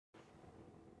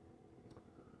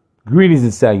Greetings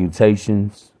and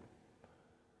salutations.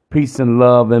 Peace and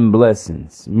love and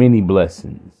blessings. Many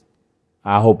blessings.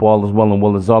 I hope all is well and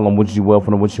well is all. I'm wishing you well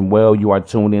from the wishing well. You are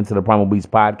tuned into the Primal Beast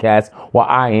podcast, where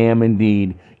I am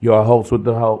indeed your host with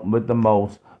the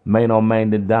most. Main on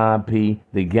main, the Don P,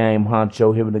 the game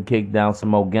honcho, here to kick down some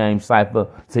more game cipher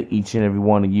to each and every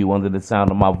one of you under the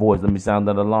sound of my voice. Let me sound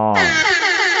that alarm.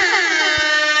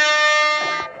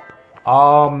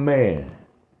 Oh, man.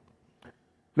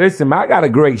 Listen, man, I got a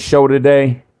great show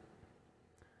today.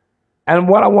 And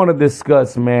what I want to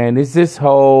discuss, man, is this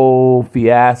whole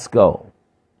fiasco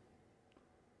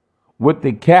with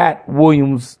the Katt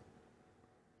Williams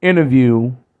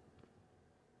interview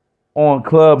on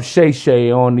Club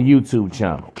Shay on the YouTube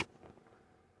channel.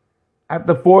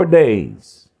 After 4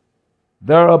 days,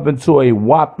 they're up into a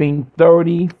whopping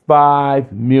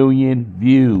 35 million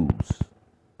views.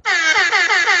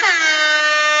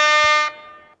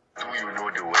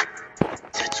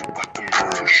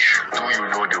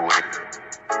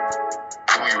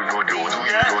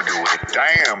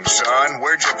 Damn, son,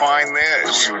 where'd you find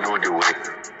this? Do you know the way?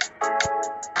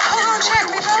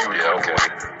 Yeah, okay.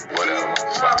 Whatever.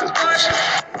 Fuck this bullshit.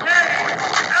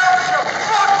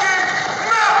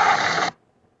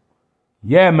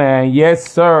 Yeah, man. Yes,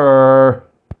 sir.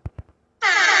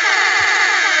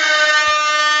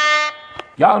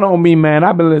 Y'all know me, man.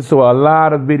 I've been listening to a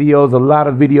lot of videos, a lot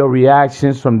of video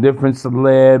reactions from different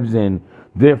celebs and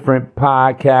different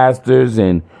podcasters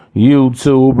and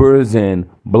YouTubers and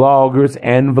bloggers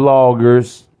and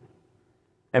vloggers.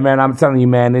 And man, I'm telling you,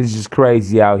 man, it's just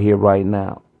crazy out here right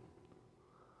now.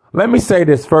 Let me say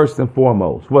this first and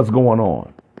foremost. What's going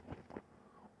on?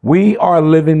 We are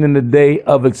living in the day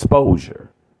of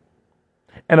exposure.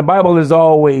 And the Bible has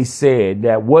always said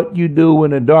that what you do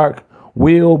in the dark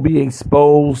will be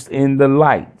exposed in the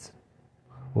light.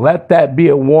 Let that be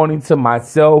a warning to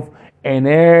myself and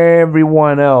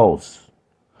everyone else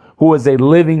who is a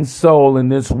living soul in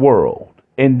this world,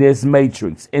 in this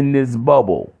matrix, in this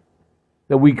bubble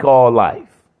that we call life.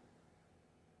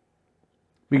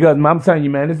 Because I'm telling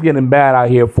you, man, it's getting bad out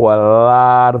here for a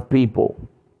lot of people.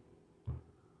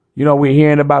 You know, we're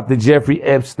hearing about the Jeffrey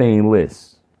Epstein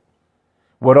list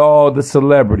with all the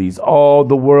celebrities, all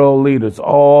the world leaders,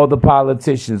 all the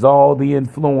politicians, all the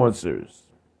influencers.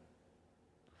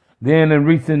 Then in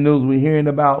recent news, we're hearing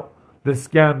about the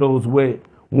scandals with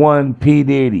one P.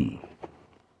 Diddy,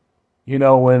 you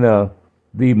know, and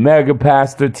the mega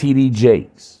pastor T.D.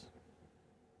 Jakes.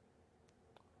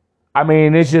 I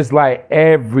mean, it's just like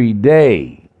every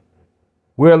day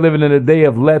we're living in a day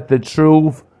of let the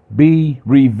truth be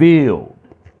revealed.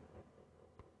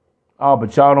 Oh,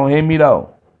 but y'all don't hear me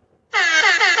though.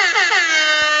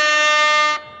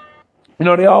 You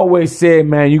know, they always said,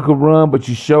 man, you can run, but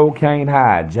you sure can't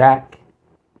hide, Jack.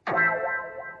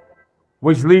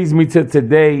 Which leads me to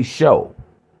today's show.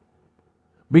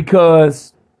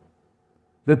 Because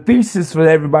the thesis for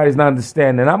everybody's not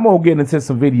understanding, I'm going to get into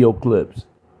some video clips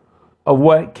of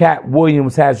what Katt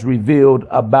Williams has revealed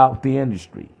about the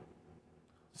industry.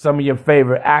 Some of your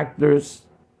favorite actors,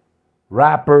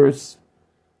 rappers,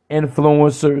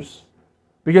 influencers.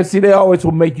 Because, see, they always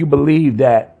will make you believe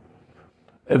that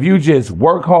if you just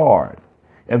work hard,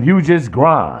 if you just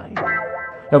grind,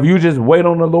 if you just wait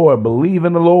on the Lord, believe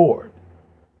in the Lord,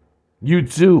 you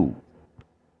too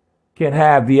can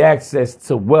have the access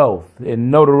to wealth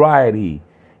and notoriety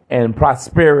and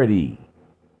prosperity.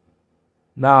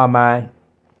 Nah, man.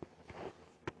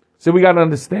 So we got to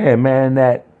understand, man,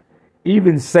 that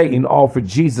even Satan offered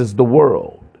Jesus the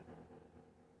world.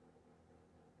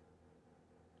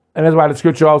 And that's why the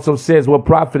scripture also says, what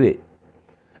profited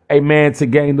a man to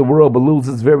gain the world but lose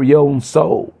his very own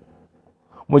soul?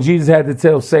 When Jesus had to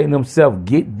tell Satan himself,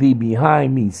 get thee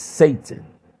behind me, Satan.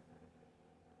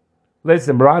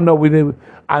 Listen, bro,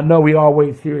 I know we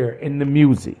always hear in the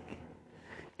music,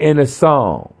 in the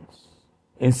songs,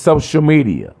 in social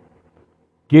media,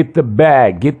 get the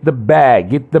bag, get the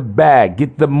bag, get the bag,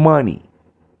 get the money.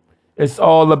 It's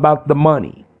all about the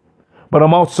money. But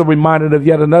I'm also reminded of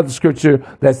yet another scripture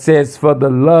that says, for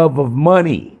the love of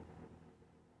money.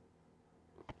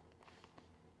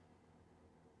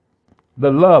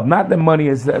 The love, not that money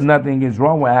is, nothing is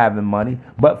wrong with having money,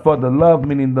 but for the love,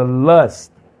 meaning the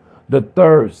lust, the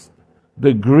thirst,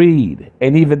 the greed,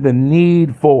 and even the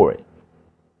need for it.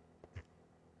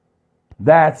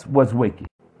 That's what's wicked.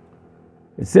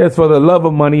 It says, for the love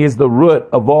of money is the root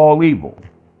of all evil.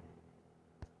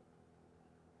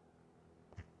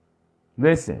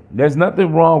 Listen, there's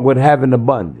nothing wrong with having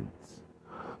abundance.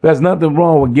 There's nothing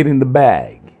wrong with getting the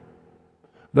bag.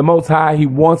 The Most High, he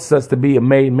wants us to be a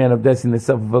made man of destiny and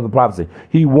suffer for the prophecy.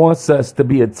 He wants us to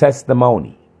be a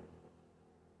testimony.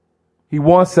 He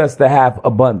wants us to have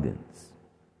abundance.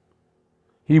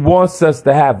 He wants us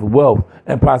to have wealth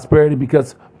and prosperity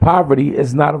because poverty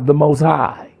is not of the Most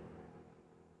High.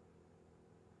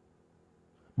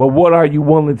 But what are you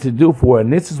willing to do for it?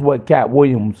 And this is what Katt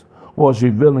Williams was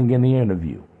revealing in the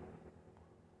interview.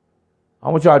 I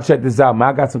want y'all to check this out, man.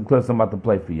 I got some clips I'm about to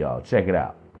play for y'all. Check it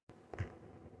out.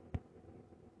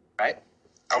 Right?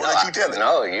 I want to let you tell it.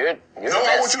 No, you're the best.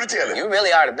 I want you to tell it. You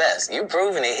really are the best. You're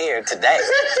proving it here today.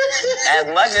 As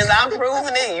much as I'm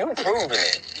proving it, you proving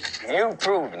it. You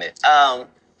proving it.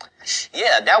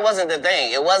 Yeah, that wasn't the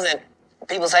thing. It wasn't.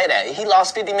 People say that he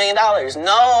lost $50 million.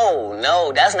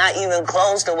 No, that's not even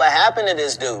close to what happened to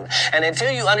this dude. And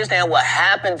until you understand what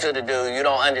happened to the dude, you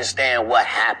don't understand what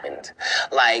happened.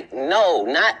 Like, no,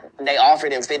 not they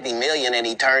offered him $50 million and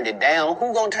he turned it down.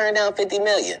 Who gonna turn down $50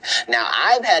 million? Now,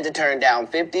 I've had to turn down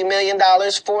 $50 million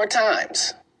 4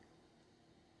 times.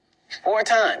 4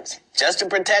 times. Just to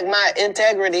protect my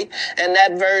integrity and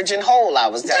that virgin hole I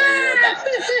was telling you about.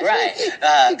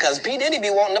 Right. Because P. Diddy be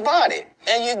wanting to party.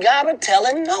 And you gotta tell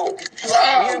him no.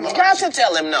 You got to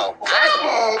tell him no.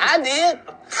 I did.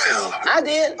 I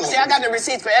did. See, I got the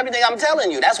receipts for everything I'm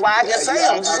telling you. That's why I can say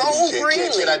them so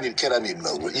freely. Can I need to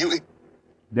know?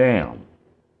 Damn.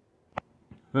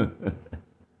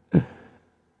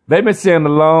 They've been saying a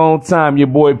long time your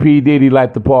boy P. Diddy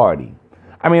liked to party.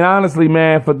 I mean, honestly,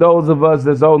 man, for those of us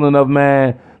that's old enough,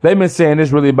 man, they've been saying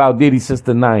this really about Diddy since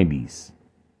the 90s.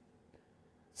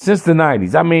 Since the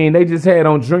 90s. I mean, they just had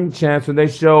on Drink Champs when they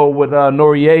showed with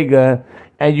Noriega,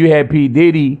 and you had P.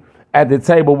 Diddy at the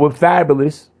table with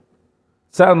Fabulous,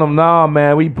 telling them, nah,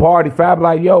 man, we party. Fab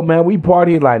like, yo, man, we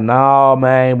party. Like, nah,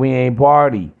 man, we ain't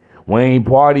party. We ain't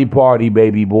party,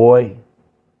 baby boy.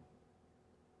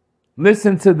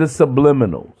 Listen to the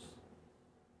subliminals.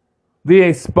 The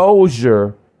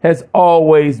exposure has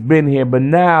always been here, but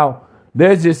now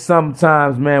there's just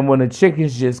sometimes, man, when the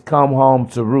chickens just come home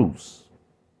to roost.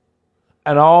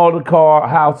 And all the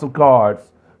house of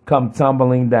cards come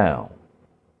tumbling down.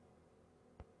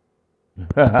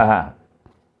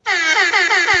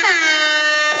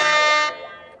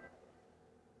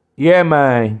 Yeah,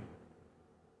 man.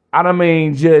 I don't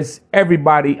mean just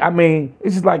everybody. I mean,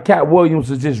 it's just like Katt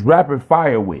Williams is just rapid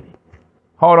fire with it.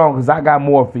 Hold on, because I got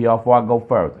more for y'all before I go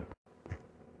further.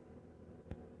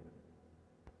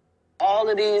 All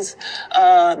of these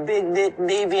big dick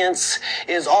deviants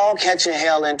is all catching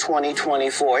hell in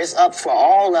 2024. It's up for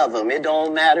all of them. It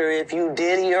don't matter if you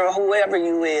Diddy or whoever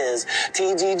you is.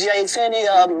 TG Jakes, any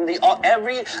of them.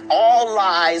 All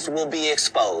lies will be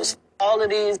exposed. All of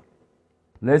these.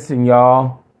 Listen,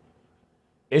 y'all.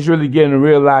 It's really getting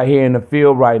real out here in the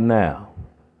field right now.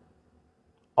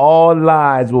 All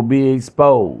lies will be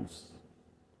exposed.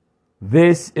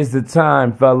 This is the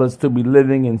time, fellas, to be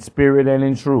living in spirit and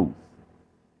in truth.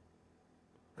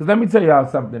 Because let me tell y'all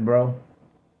something, bro.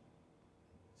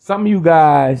 Some of you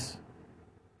guys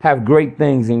have great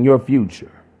things in your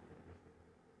future.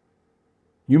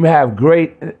 You have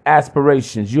great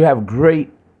aspirations. You have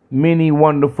many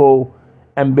wonderful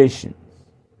ambitions.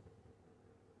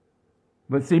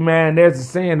 But see, man, there's a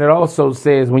saying that also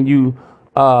says when you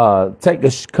take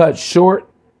a cut short,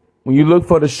 when you look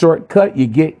for the shortcut, you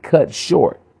get cut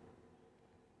short.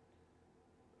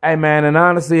 Hey, man, and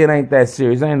honestly, it ain't that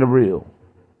serious. It ain't the real.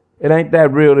 It ain't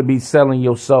that real to be selling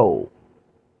your soul.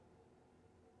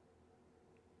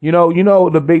 You know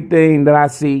the big thing that I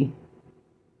see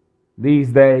these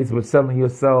days with selling your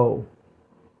soul?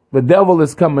 The devil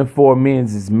is coming for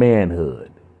men's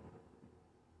manhood.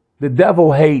 The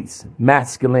devil hates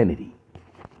masculinity.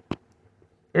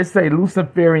 It's a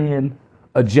Luciferian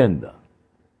agenda.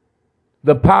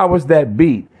 The powers that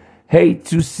be hate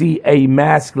to see a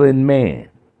masculine man.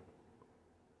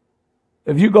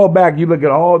 If you go back, you look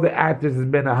at all the actors that's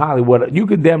been in Hollywood, you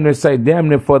could damn near say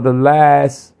for the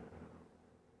last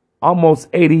almost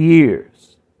 80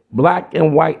 years, black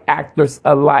and white actors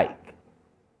alike.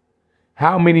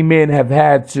 How many men have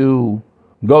had to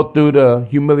go through the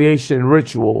humiliation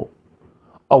ritual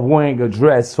of wearing a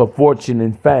dress for fortune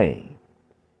and fame?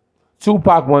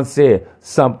 Tupac once said,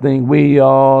 something we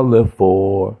all live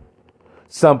for,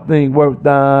 something worth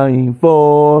dying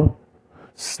for,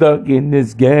 stuck in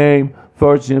this game,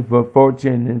 searching for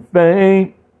fortune and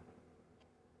fame.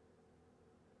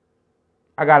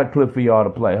 I got a clip for y'all to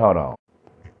play. Hold on.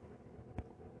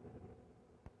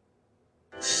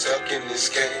 Stuck in this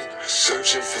game,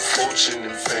 searching for fortune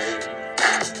and fame.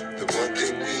 The one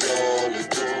thing we all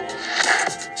adore,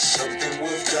 something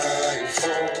worth dying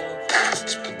for.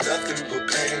 It's been nothing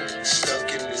but pain.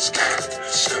 Stuck in this game,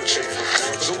 searching for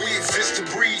fortune. So we exist to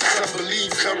breed, some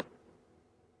believe come.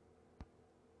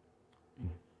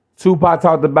 Tupac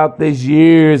talked about this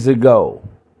years ago.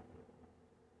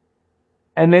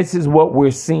 And this is what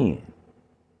we're seeing.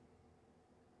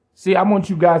 See, I want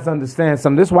you guys to understand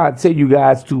something. This is why I tell you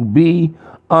guys to be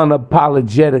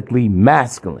unapologetically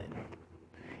masculine.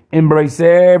 Embrace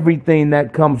everything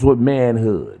that comes with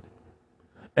manhood.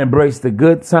 Embrace the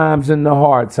good times and the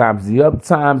hard times, the up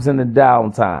times and the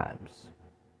down times.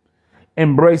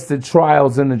 Embrace the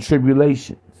trials and the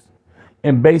tribulations.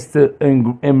 Embrace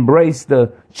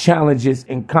the challenges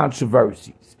and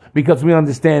controversies. Because we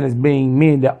understand as being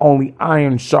men that only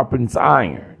iron sharpens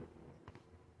iron.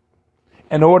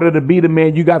 In order to be the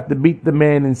man, you got to beat the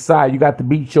man inside. You got to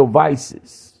beat your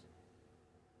vices.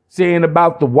 See, it ain't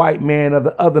about the white man or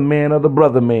the other man or the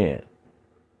brother man.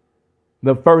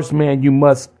 The first man you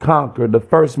must conquer, the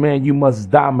first man you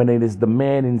must dominate is the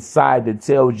man inside that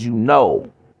tells you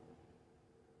no.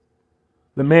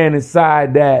 The man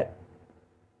inside that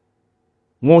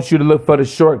wants you to look for the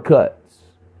shortcuts.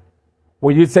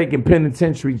 When you're taking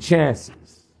penitentiary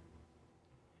chances.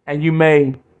 And you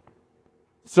may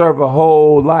serve a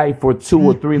whole life or 2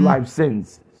 or 3 life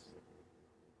sentences.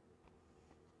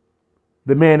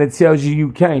 The man that tells you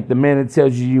you can't. The man that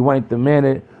tells you you ain't. The man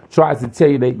that tries to tell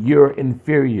you that you're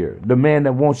inferior. The man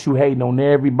that wants you hating on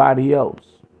everybody else.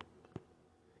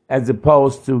 As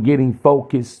opposed to getting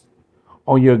focused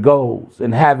on your goals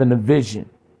and having a vision.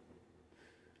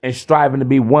 And striving to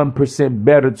be 1%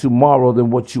 better tomorrow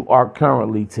than what you are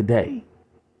currently today.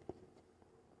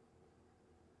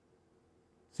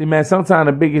 See, man, sometimes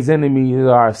the biggest enemy is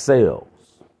ourselves.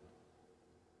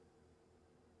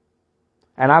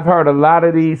 And I've heard a lot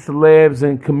of these celebs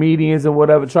and comedians and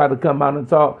whatever try to come out and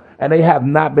talk, and they have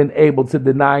not been able to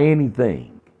deny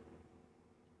anything.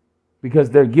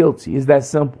 Because they're guilty. It's that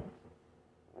simple.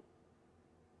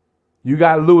 You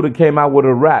got Luda came out with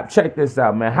a rap. Check this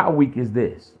out, man. How weak is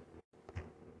this?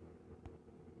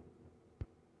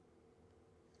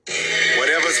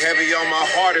 Whatever's heavy on my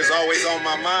heart is always on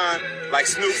my mind. Like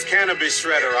Snoop's cannabis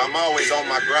shredder, I'm always on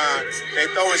my grind. They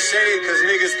throwing shade cause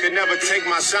niggas could never take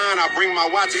my shine. I bring my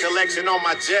watch collection on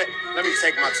my jet. Let me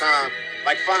take my time.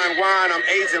 Like fine wine, I'm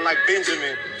aging like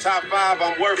Benjamin. Top 5,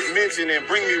 I'm worth mentioning.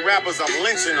 Bring me rappers, I'm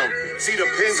lynching them. See the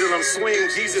pendulum swing,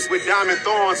 Jesus with diamond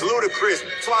thorns. Ludicrous,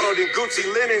 swaddled in Gucci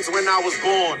linens when I was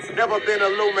born. Never been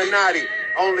Illuminati,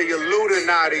 only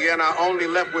Illuminati. And I only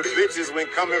left with bitches when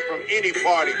coming from any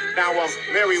party. Now I'm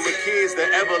married with kids, the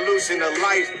evolution of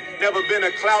life. Never been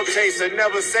a clout chaser,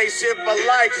 never say shit for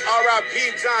likes.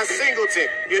 R.I.P. John Singleton.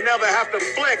 You never have to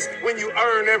flex when you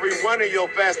earn every one of your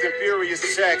Fast and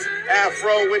Furious checks.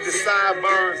 Afro with the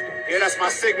sideburns. Yeah, that's my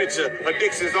signature.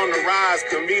 Addictions on the rise.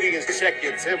 Comedians, check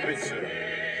your temperature.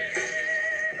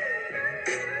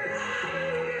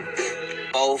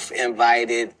 Both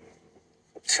invited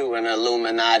to an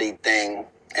Illuminati thing,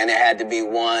 and it had to be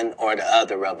one or the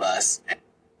other of us.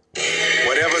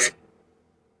 Whatever's...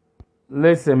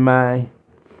 Listen, man.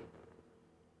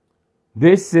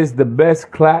 This is the best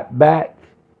clap back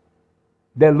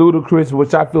that Ludacris,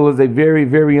 which I feel is a very,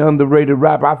 very underrated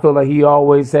rapper. I feel like he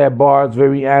always had bars,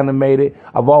 very animated.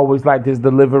 I've always liked his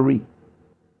delivery.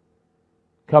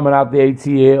 Coming out the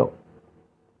ATL.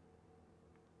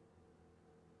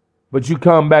 But you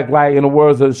come back like, in the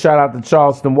words of, shout out to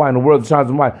Charleston White, in the words of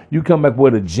Charleston White, you come back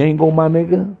with a jingle, my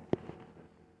nigga.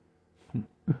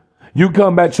 You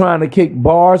come back trying to kick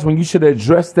bars when you should have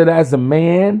addressed it as a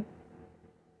man.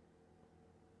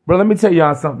 Bro, let me tell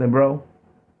y'all something, bro.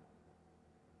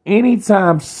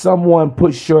 Anytime someone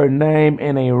puts your name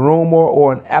in a rumor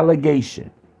or an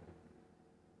allegation,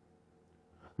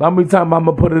 let me tell them I'm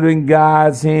going to put it in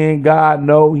God's hand. God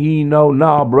know, he know.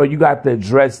 No, bro, you got to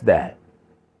address that.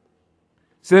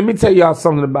 See, let me tell y'all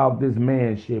something about this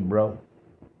man shit, bro.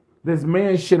 This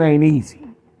man shit ain't easy.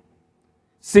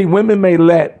 See, women may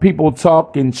let people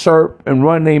talk and chirp and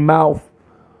run their mouth.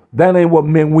 That ain't what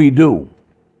men we do.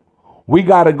 We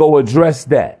got to go address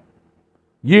that.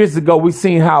 Years ago, we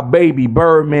seen how Baby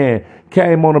Birdman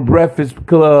came on a Breakfast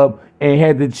Club and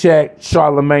had to check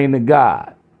Charlemagne the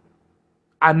God.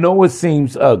 I know it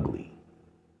seems ugly.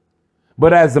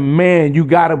 But as a man, you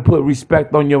got to put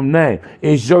respect on your name.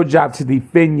 It's your job to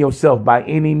defend yourself by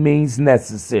any means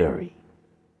necessary.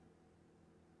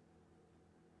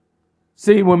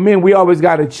 See, when men, we always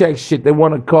got to check shit. They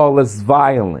want to call us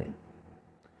violent.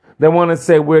 They want to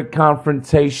say we're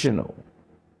confrontational.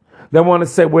 They want to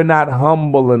say we're not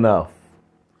humble enough.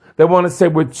 They want to say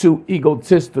we're too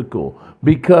egotistical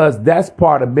because that's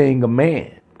part of being a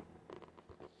man.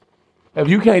 If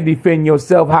you can't defend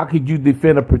yourself, how could you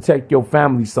defend or protect your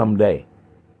family someday?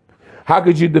 How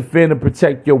could you defend and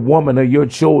protect your woman or your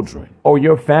children or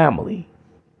your family?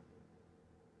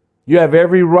 You have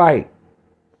every right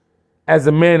as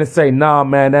a man to say, nah,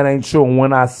 man, that ain't true. And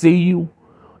when I see you,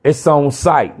 it's on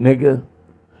sight, nigga.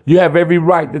 You have every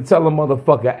right to tell a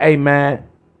motherfucker, hey, man,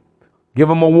 give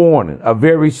him a warning, a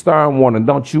very stern warning.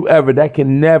 Don't you ever, that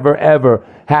can never, ever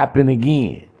happen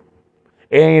again.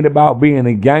 It ain't about being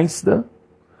a gangster.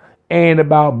 Ain't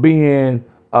about being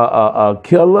a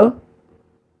killer.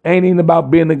 Ain't even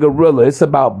about being a gorilla. It's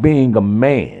about being a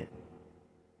man.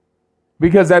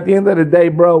 Because at the end of the day,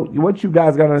 bro, what you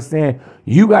guys got to understand,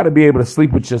 you got to be able to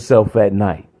sleep with yourself at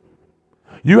night.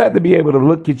 You have to be able to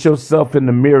look at yourself in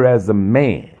the mirror as a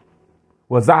man.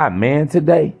 Was I a man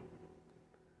today?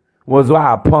 Was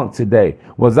I a punk today?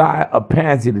 Was I a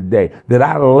pansy today? Did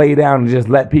I lay down and just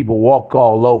let people walk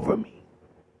all over me?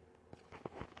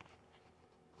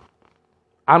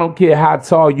 I don't care how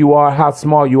tall you are, how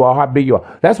small you are, how big you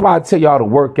are. That's why I tell y'all to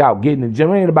work out, get in the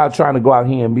gym. It ain't about trying to go out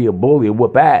here and be a bully or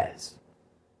whoop ass.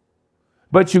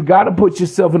 But you got to put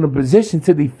yourself in a position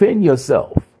to defend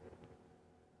yourself.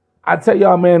 I tell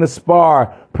y'all, man, to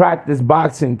spar, practice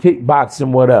boxing,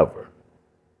 kickboxing, whatever.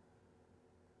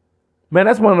 Man,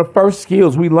 that's one of the first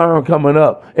skills we learn coming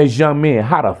up as young men,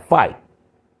 how to fight.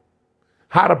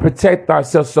 How to protect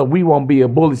ourselves so we won't be a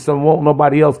bully, so won't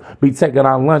nobody else be taking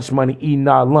our lunch money, eating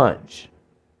our lunch.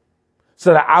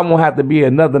 So that I won't have to be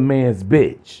another man's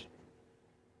bitch.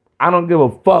 I don't give a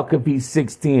fuck if he's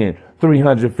 6'10",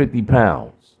 350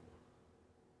 pounds.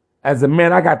 As a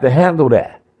man, I got to handle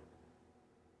that.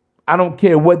 I don't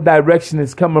care what direction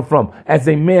it's coming from. As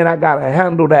a man, I got to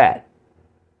handle that.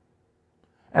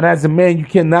 And as a man, you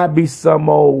cannot be some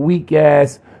old weak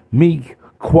ass, meek,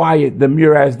 quiet,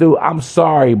 demure ass dude. I'm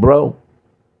sorry, bro.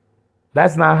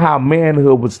 That's not how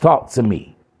manhood was taught to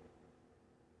me.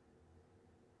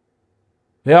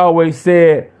 They always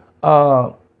said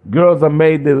girls are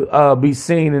made to be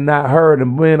seen and not heard,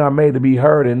 and men are made to be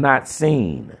heard and not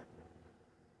seen.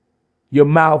 Your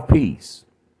mouthpiece.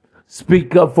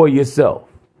 Speak up for yourself.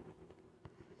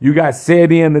 You got Shay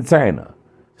the Entertainer,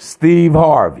 Steve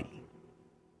Harvey,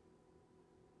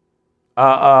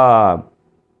 and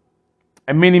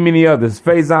many, many others.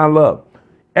 Faison Love.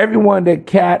 Everyone that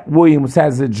Katt Williams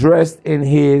has addressed in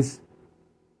the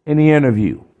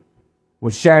interview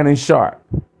with Shannon Sharp.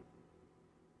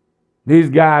 These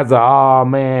guys are, oh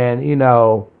man,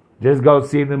 just go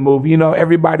see the movie.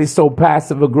 Everybody's so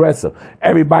passive aggressive.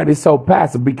 Everybody's so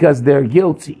passive because they're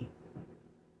guilty.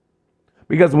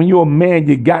 Because when you're a man,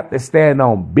 you got to stand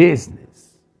on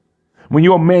business. When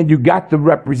you're a man, you got to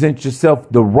represent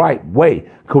yourself the right way,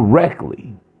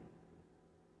 correctly.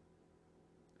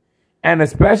 And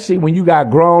especially when you got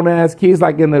grown ass kids,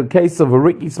 like in the case of a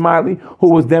Ricky Smiley,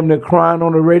 who was damn near crying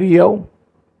on the radio,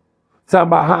 talking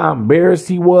about how embarrassed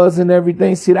he was and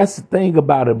everything. See, that's the thing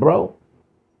about it, bro.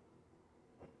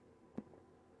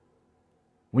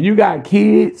 When you got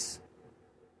kids,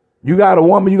 you got a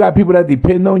woman, you got people that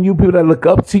depend on you, people that look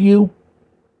up to you.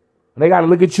 They got to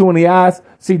look at you in the eyes.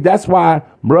 See, that's why,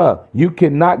 bruh, you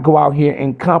cannot go out here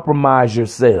and compromise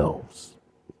yourselves.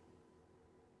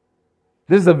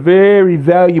 This is a very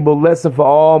valuable lesson for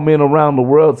all men around the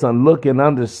world to look and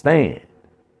understand.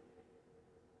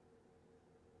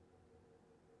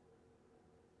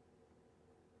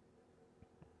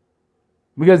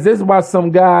 Because this is why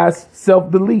some guys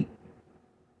self-delete.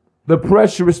 The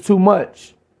pressure is too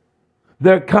much.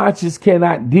 Their conscience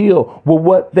cannot deal with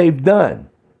what they've done.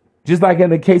 Just like in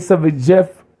the case of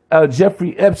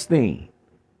Jeffrey Epstein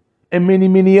and many,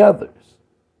 many others.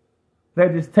 They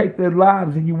just take their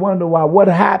lives and you wonder why. What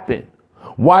happened?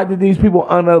 Why did these people,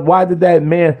 why did that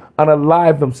man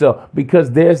unalive himself?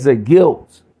 Because there's a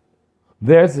guilt.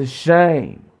 There's a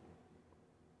shame.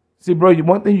 See, bro,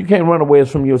 one thing you can't run away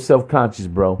is from your self-conscious,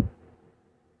 bro.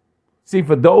 See,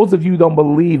 for those of you who don't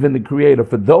believe in the Creator,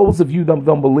 for those of you who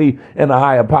don't believe in a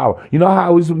higher power, you know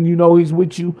how he's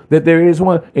with you? That there is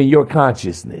one in your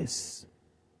consciousness.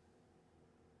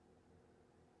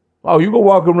 Oh, you can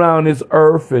walk around this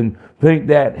earth and think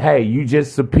that, hey, you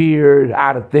just appeared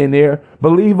out of thin air.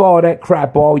 Believe all that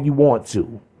crap all you want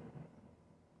to.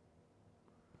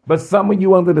 But some of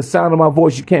you under the sound of my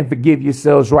voice, you can't forgive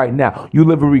yourselves right now. You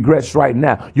live in regrets right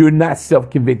now. You're not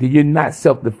self-convicted. You're not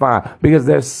self-defined because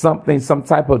there's some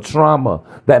type of trauma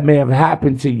that may have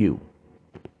happened to you.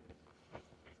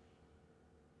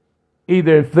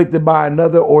 Either inflicted by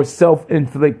another or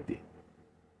self-inflicted.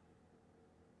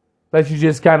 That you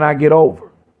just cannot get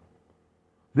over.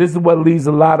 This is what leads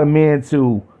a lot of men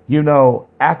to,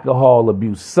 alcohol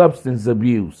abuse, substance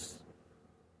abuse.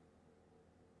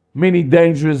 Many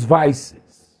dangerous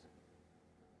vices.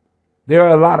 There are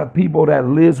a lot of people that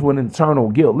lives with internal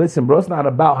guilt. Listen, bro, it's not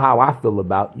about how I feel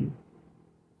about you.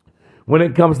 when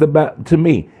it comes to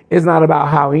me. It's not about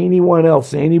how anyone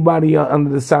else, anybody under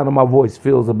the sound of my voice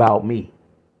feels about me.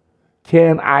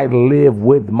 Can I live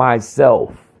with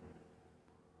myself?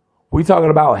 We're talking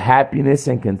about happiness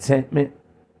and contentment.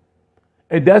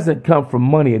 It doesn't come from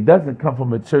money. It doesn't come from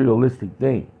materialistic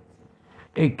things.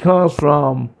 It comes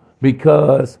from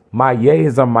because my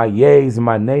yays are my yays and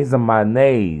my nays are my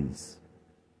nays.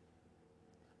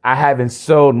 I haven't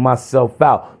sold myself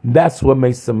out. That's what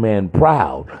makes a man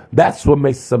proud. That's what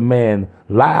makes a man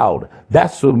loud.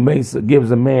 That's what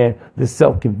gives a man the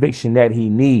self-conviction that he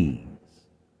needs.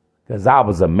 Because I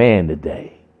was a man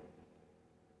today.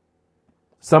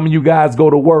 Some of you guys go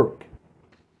to work.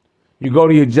 You go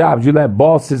to your jobs. You let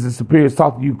bosses and superiors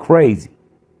talk to you crazy.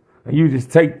 And you just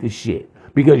take the shit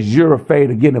because you're afraid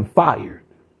of getting fired.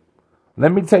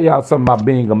 Let me tell y'all something about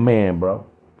being a man, bro.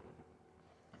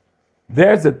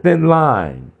 There's a thin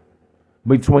line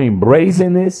between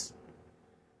brazenness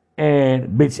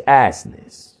and bitch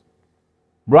assness.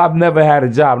 Bro, I've never had a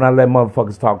job and I let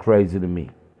motherfuckers talk crazy to me.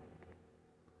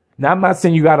 Now, I'm not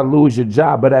saying you got to lose your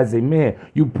job, but as a man,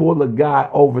 you pull a guy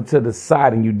over to the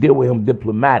side and you deal with him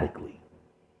diplomatically.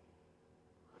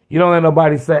 You don't let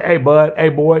nobody say, hey, bud, hey,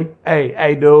 boy,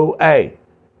 hey, dude, hey,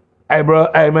 bro,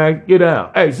 hey, man, get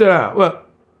down, hey, sit down. Look,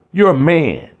 you're a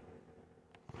man.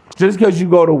 Just because you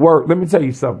go to work, let me tell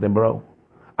you something, bro.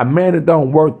 A man that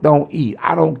don't work, don't eat.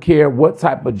 I don't care what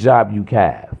type of job you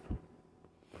have.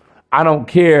 I don't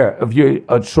care if you're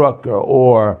a trucker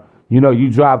or, you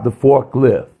drive the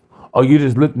forklift or you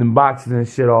just lifting boxes and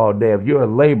shit all day. If you're a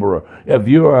laborer, if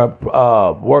you're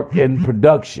work in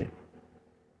production,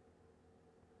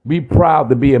 be proud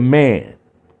to be a man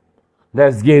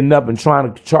that's getting up and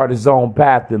trying to chart his own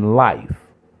path in life.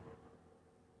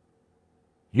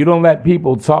 You don't let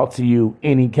people talk to you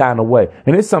any kind of way.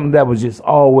 And it's something that was just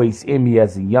always in me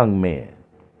as a young man.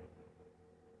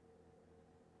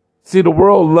 See, the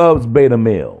world loves beta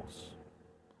males.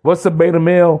 What's a beta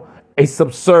male? A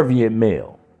subservient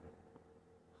male.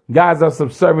 Guys are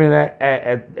subservient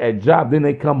at job, then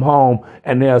they come home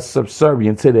and they're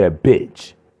subservient to their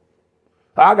bitch.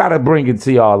 I gotta bring it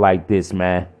to y'all like this,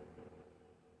 man.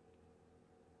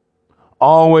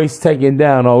 Always taking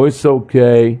down, oh, it's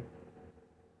okay.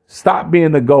 Stop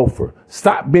being a gopher.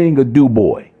 Stop being a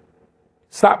do-boy.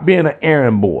 Stop being an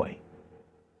errand boy.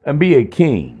 And be a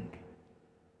king.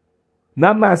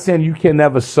 Now, I'm not saying you can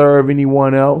never serve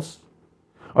anyone else.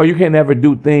 Or you can never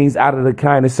do things out of the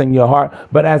kindness in your heart.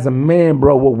 But as a man,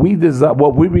 bro, what we desire,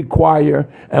 what we require,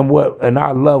 and what in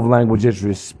our love language is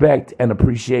respect and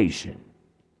appreciation.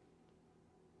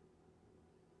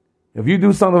 If you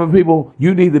do something for people,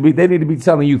 they need to be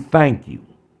telling you thank you.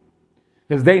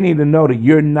 Because they need to know that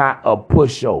you're not a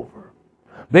pushover.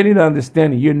 They need to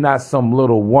understand that you're not some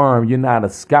little worm. You're not a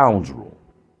scoundrel.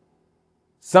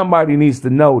 Somebody needs to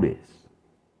know this.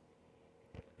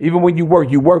 Even when you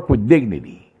work with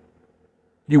dignity.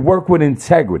 You work with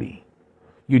integrity.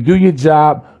 You do your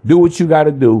job, do what you got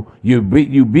to do. You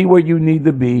be where you need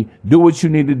to be, do what you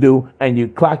need to do, and you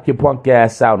clock your punk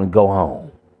ass out and go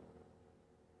home.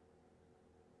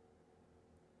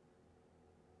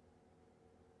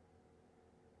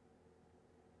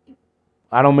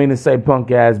 I don't mean to say punk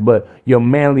ass, but your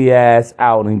manly ass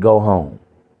out and go home.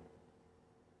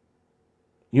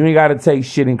 You ain't got to take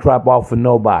shit and crap off for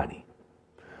nobody.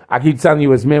 I keep telling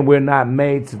you as men, we're not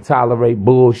made to tolerate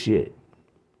bullshit.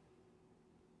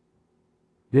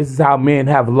 This is how men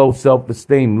have low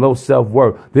self-esteem, low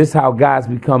self-worth. This is how guys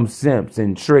become simps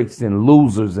and tricks and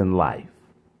losers in life.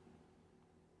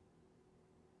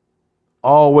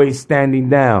 Always standing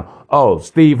down. Oh,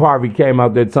 Steve Harvey came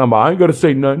out there talking about, I ain't going to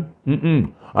say nothing.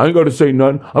 I ain't going to say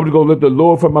nothing. I'm going to let the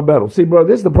Lord fight my battle. See, bro,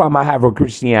 this is the problem I have with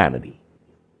Christianity.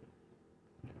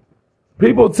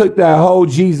 People took that whole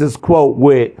Jesus quote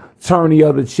with turn the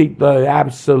other cheek the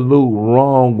absolute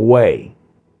wrong way.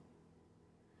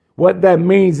 What that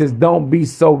means is don't be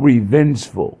so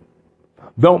revengeful.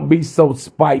 Don't be so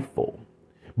spiteful.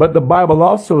 But the Bible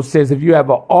also says if you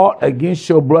have an ought against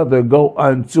your brother, go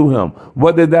unto him.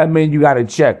 What does that mean? You got to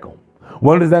check him.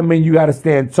 What does that mean? You got to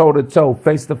stand toe to toe,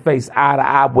 face to face, eye to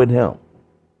eye with him.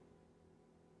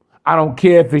 I don't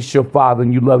care if it's your father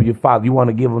and you love your father. You want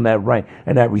to give him that rank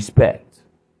and that respect.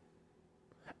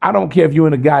 I don't care if you're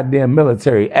in the goddamn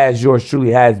military, as yours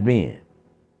truly has been.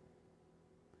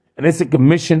 And it's a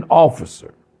commissioned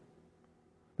officer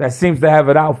that seems to have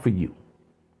it out for you.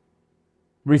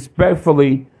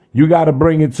 Respectfully, you got to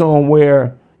bring it to him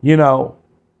where,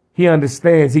 he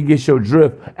understands, he gets your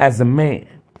drift as a man.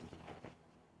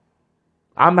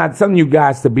 I'm not telling you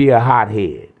guys to be a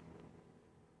hothead.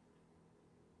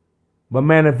 But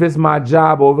man, if it's my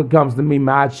job or if it comes to me,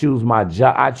 man, I choose my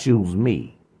job. I choose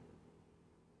me.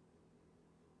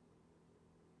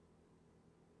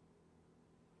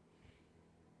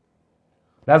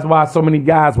 That's why so many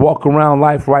guys walk around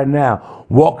life right now,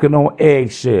 walking on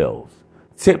eggshells,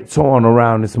 tiptoeing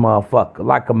around this motherfucker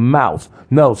like a mouse.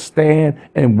 No, stand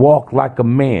and walk like a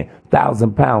man.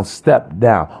 1,000-pound step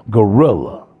down,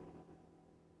 gorilla.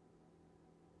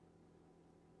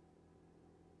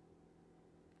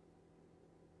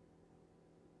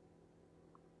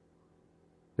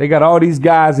 They got all these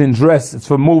guys in dresses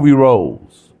for movie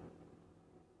roles.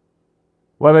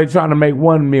 Well, they trying to make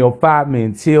 1 meal, 5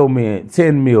 million,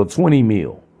 10 mil, 20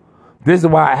 mil. This is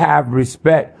why I have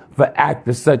respect for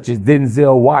actors such as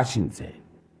Denzel Washington,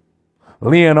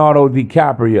 Leonardo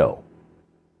DiCaprio,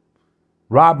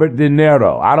 Robert De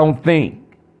Niro. I don't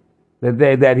think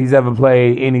that he's ever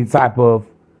played any type of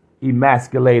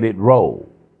emasculated role.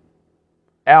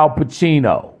 Al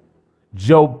Pacino,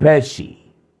 Joe Pesci,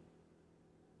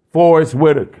 Forrest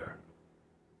Whitaker.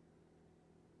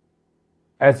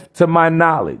 As to my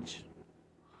knowledge,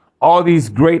 all these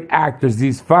great actors,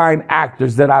 these fine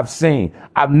actors that I've seen,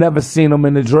 I've never seen them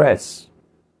in a dress.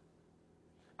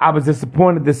 I was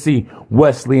disappointed to see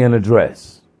Wesley in a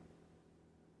dress.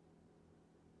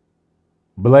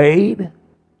 Blade,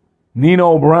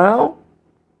 Nino Brown.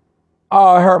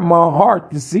 Oh, it hurt my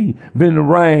heart to see Vin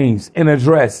Rames in a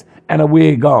dress and a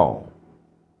wig on.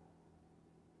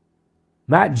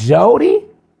 Not Jody.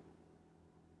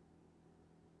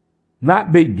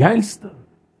 Not Big Gangster.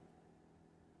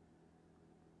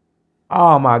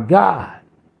 Oh my God.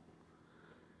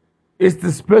 It's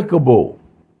despicable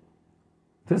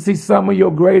to see some of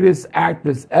your greatest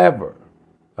actors ever.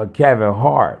 A Kevin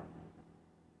Hart.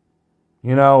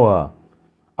 You know,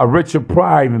 a Richard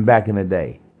Pryor even back in the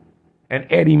day. And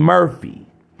Eddie Murphy.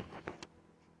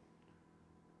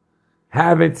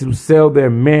 Having to sell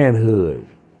their manhood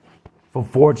for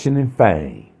fortune and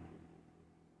fame.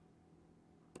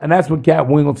 And that's what Katt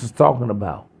Williams is talking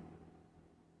about.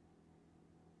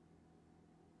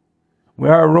 We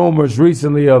heard rumors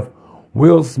recently of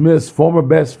Will Smith's former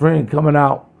best friend coming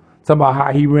out, talking about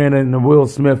how he ran into Will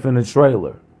Smith in the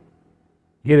trailer,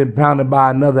 getting pounded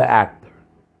by another actor.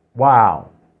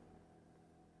 Wow.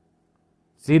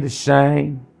 See the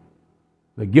shame,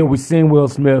 the guilt. We seen Will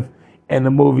Smith in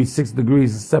the movie 6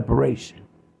 Degrees of Separation.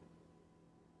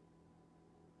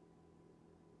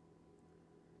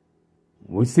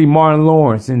 We see Martin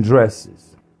Lawrence in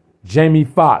dresses. Jamie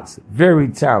Foxx, very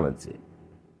talented.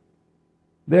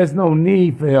 There's no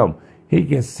need for him.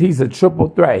 He's a triple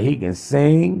threat. He can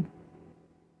sing,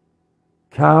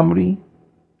 comedy,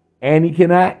 and he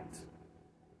can act.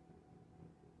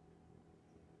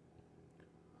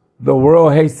 The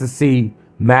world hates to see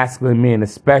masculine men,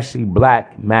 especially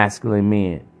black masculine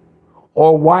men,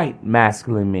 or white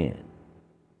masculine men,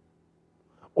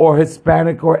 or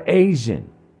Hispanic or Asian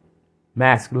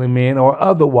masculine men, or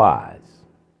otherwise.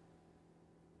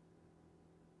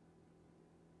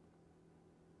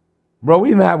 Bro, we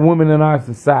even have women in our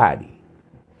society.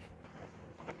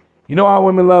 You know why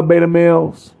women love beta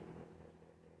males?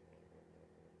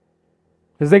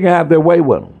 Because they can have their way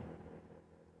with them.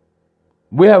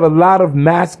 We have a lot of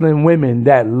masculine women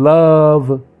that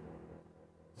love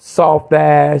soft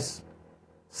ass,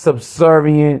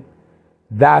 subservient,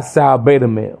 docile beta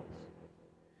males.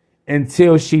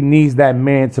 Until she needs that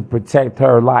man to protect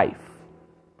her life.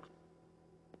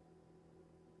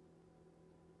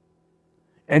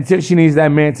 Until she needs that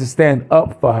man to stand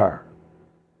up for her.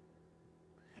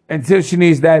 Until she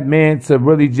needs that man to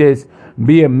really just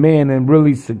be a man and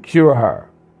really secure her.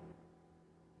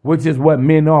 Which is what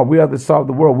men are. We are the salt of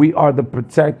the world. We are the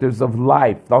protectors of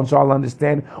life. Don't y'all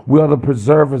understand? We are the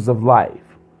preservers of life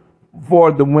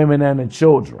for the women and the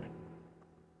children.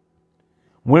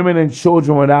 Women and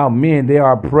children without men, they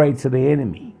are prey to the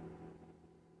enemy.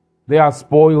 They are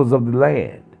spoils of the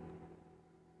land.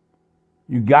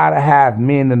 You gotta have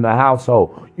men in the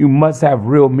household. You must have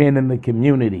real men in the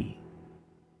community.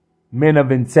 Men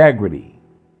of integrity.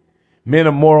 Men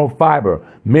of moral fiber.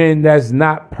 Men that's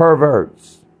not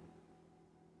perverts.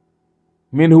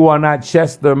 Men who are not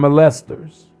Chester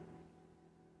molesters.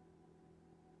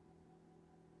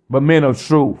 But men of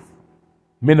truth.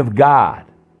 Men of God.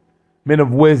 Men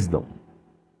of wisdom,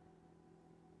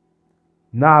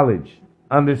 knowledge,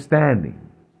 understanding,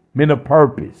 men of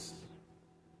purpose,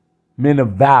 men of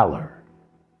valor,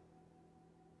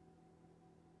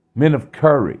 men of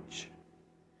courage,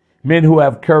 men who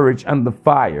have courage under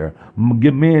fire,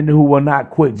 men who will not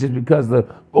quit just because the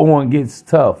going gets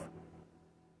tough.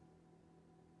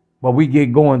 But we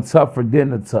get going tougher than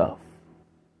the tough.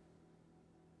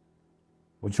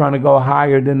 We're trying to go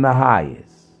higher than the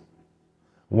highest,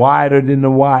 wider than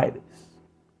the widest,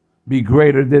 be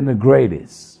greater than the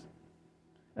greatest.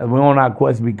 And we're on our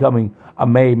quest to becoming a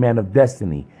made man of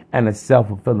destiny and a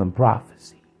self-fulfilling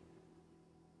prophecy.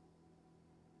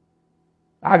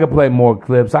 I could play more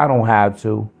clips. I don't have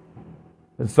to.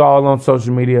 It's all on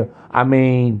social media. I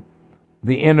mean,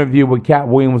 the interview with Katt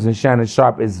Williams and Shannon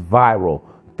Sharp is viral.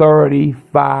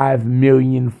 35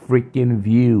 million freaking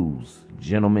views,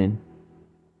 gentlemen.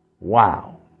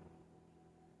 Wow.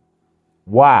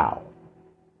 Wow.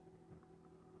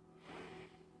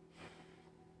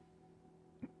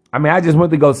 I mean, I just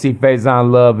went to go see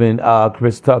Faison Love and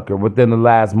Chris Tucker within the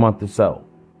last month or so.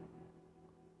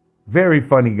 Very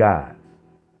funny guys.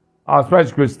 Oh,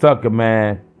 especially Chris Tucker,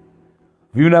 man.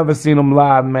 If you've never seen him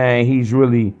live, man, he's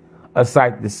really a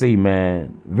sight to see,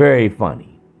 man. Very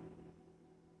funny.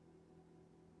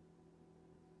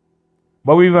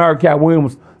 But we even heard Katt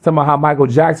Williams talking about how Michael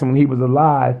Jackson, when he was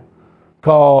alive,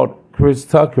 called Chris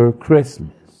Tucker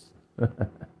Christmas. And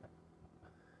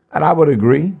I would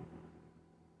agree.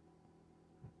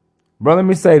 Bro, let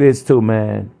me say this too,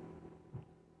 man.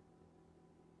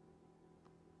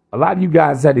 A lot of you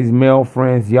guys had these male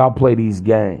friends, y'all play these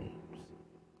games.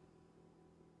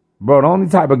 Bro, the only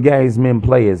type of games men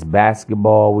play is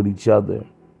basketball with each other,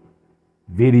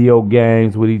 video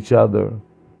games with each other,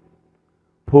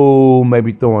 pool,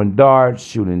 maybe throwing darts,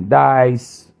 shooting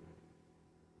dice.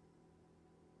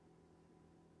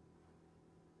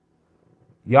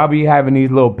 Y'all be having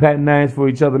these little pet names for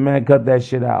each other, man. Cut that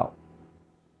shit out.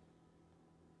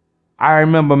 I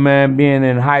remember, man, being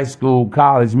in high school,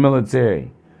 college,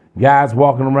 military. Guys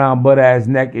walking around butt-ass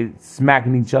naked,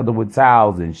 smacking each other with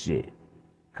towels and shit.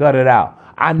 Cut it out.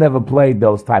 I never played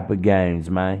those type of games,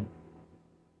 man.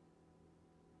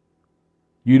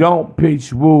 You don't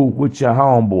pitch woo with your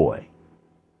homeboy.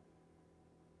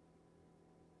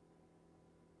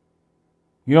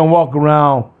 You don't walk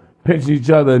around pinching each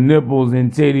other nipples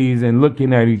and titties and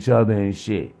looking at each other and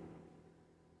shit.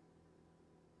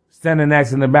 Standing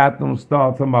next in the bathroom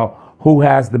stall talking about who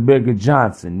has the bigger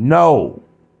Johnson. No.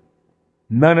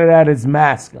 None of that is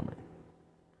masculine.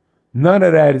 None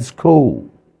of that is cool.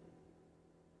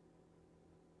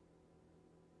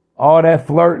 All that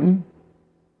flirting,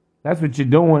 that's what you're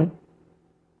doing.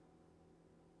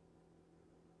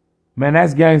 Man,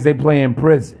 that's games they play in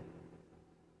prison.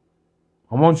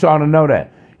 I want y'all to know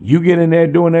that. You get in there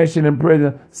doing that shit in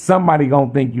prison, somebody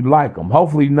gonna think you like them.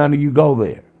 Hopefully none of you go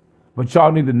there. But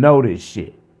y'all need to know this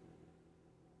shit.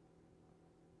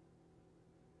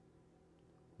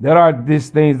 There are these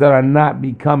things that are not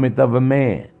becoming of a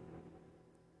man.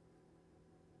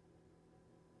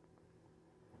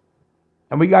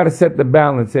 And we got to set the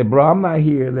balance. Say, bro, I'm not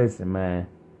here. Listen, man.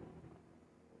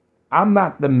 I'm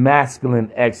not the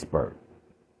masculine expert.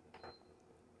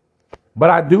 But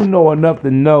I do know enough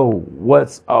to know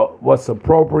what's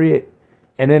appropriate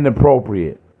and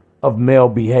inappropriate of male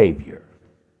behavior.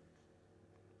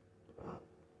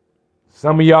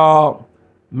 Some of y'all,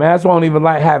 man, that's why I don't even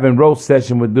like having roast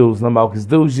session with dudes no more, because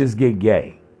dudes just get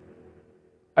gay.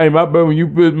 Hey, my brother, when you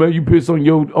piss, man, you piss on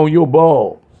your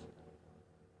balls.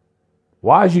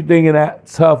 Why is you thinking that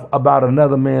tough about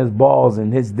another man's balls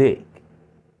and his dick?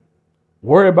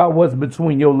 Worry about what's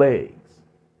between your legs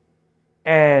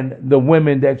and the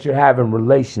women that you're having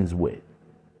relations with.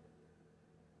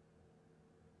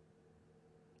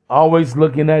 Always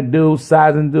looking at dudes,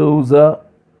 sizing dudes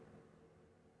up.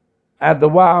 After a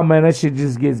while, man, that shit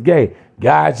just gets gay.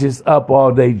 Guys just up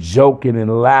all day joking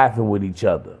and laughing with each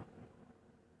other.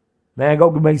 Man, go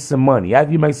make some money.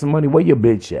 After you make some money, where your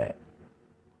bitch at?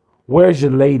 Where's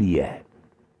your lady at?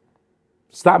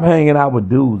 Stop hanging out with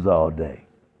dudes all day.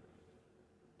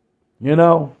 You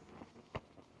know?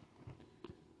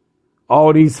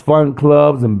 All these fun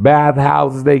clubs and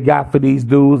bathhouses they got for these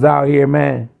dudes out here,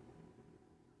 man.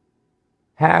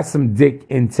 Have some dick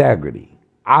integrity.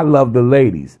 I love the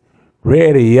ladies.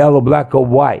 Red or yellow, black or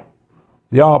white.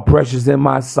 They're all precious in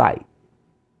my sight.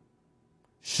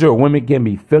 Sure, women can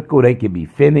be fickle. They can be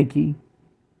finicky,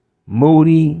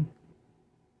 moody.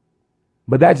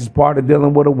 But that's just part of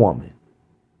dealing with a woman.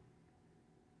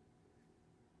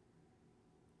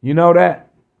 You know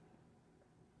that?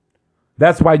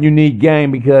 That's why you need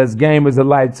game, because game is a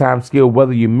lifetime skill,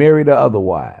 whether you're married or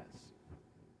otherwise.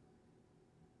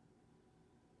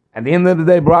 At the end of the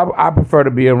day, bro, I prefer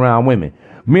to be around women.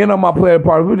 Me and all my player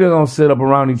partners, we just don't sit up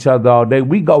around each other all day.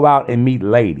 We go out and meet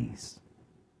ladies.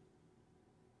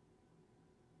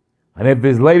 And if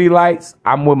it's lady lights,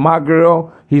 I'm with my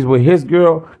girl, he's with his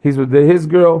girl, he's with his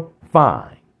girl,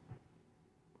 fine.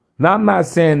 Now, I'm not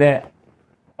saying that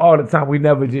all the time. We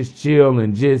never just chill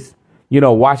and just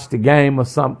watch the game or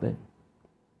something.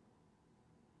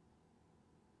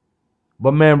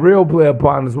 But man, real player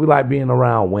partners, we like being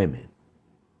around women.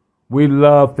 We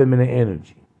love feminine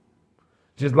energy.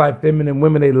 Just like feminine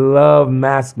women, they love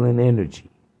masculine energy.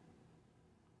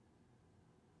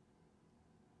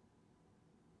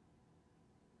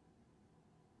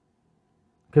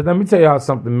 Because let me tell y'all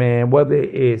something, man. Whether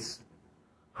it's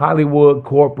Hollywood,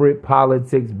 corporate,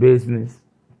 politics, business,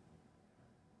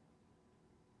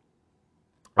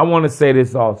 I want to say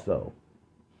this also.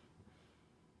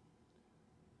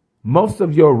 Most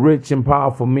of your rich and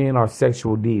powerful men are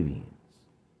sexual deviants.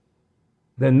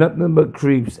 They're nothing but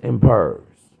creeps and pervs.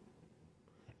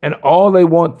 And all they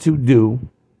want to do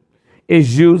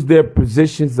is use their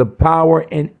positions of power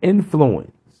and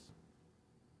influence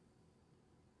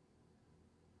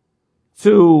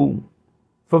to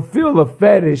fulfill a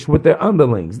fetish with their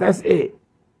underlings. That's it.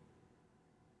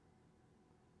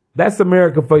 That's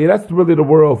America for you. That's really the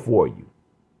world for you.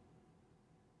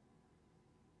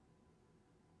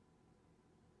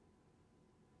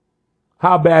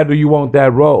 How bad do you want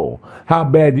that role? How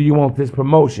bad do you want this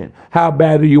promotion? How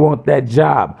bad do you want that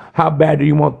job? How bad do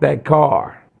you want that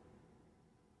car?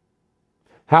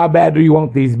 How bad do you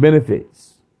want these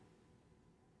benefits?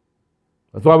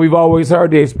 That's why we've always heard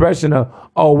the expression of,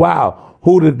 oh, wow,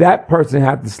 who did that person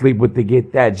have to sleep with to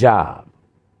get that job?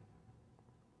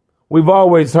 We've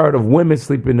always heard of women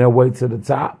sleeping their way to the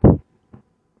top.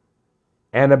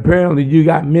 And apparently you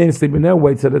got men sleeping their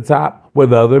way to the top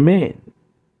with other men.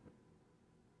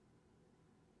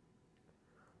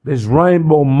 This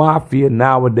rainbow mafia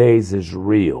nowadays is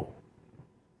real.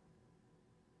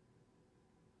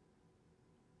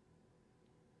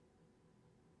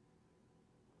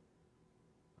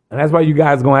 And that's why you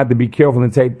guys are going to have to be careful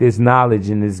and take this knowledge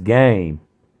in this game.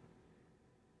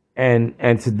 And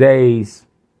today's,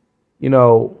 I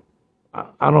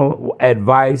don't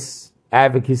advice,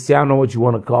 advocacy, I don't know what you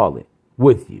want to call it,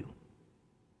 with you.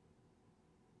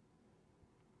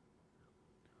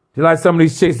 Just like some of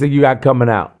these chicks that you got coming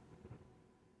out.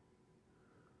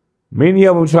 Many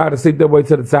of them try to sleep their way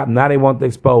to the top. Now they want to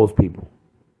expose people.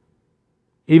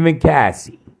 Even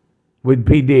Cassie with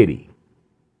P. Diddy.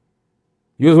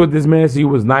 You was with this man since you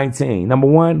was 19. Number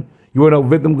one, you were no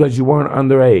victim because you weren't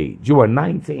underage. You were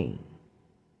 19.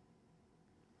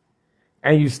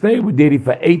 And you stayed with Diddy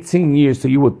for 18 years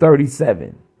till you were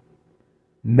 37.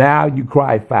 Now you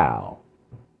cry foul.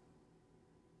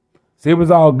 See, it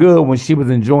was all good when she was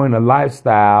enjoying her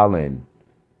lifestyle and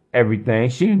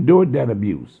everything. She endured that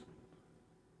abuse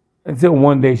until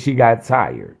one day she got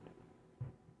tired.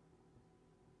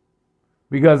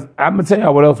 Because I'm going to tell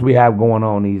you what else we have going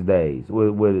on these days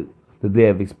with the day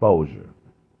of exposure.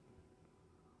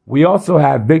 We also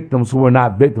have victims who were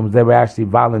not victims. They were actually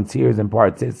volunteers and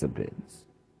participants.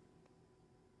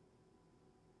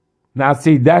 Now,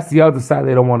 see, that's the other side.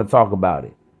 They don't want to talk about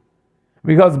it.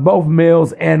 Because both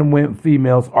males and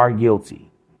females are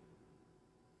guilty.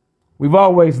 We've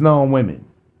always known women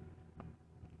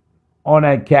on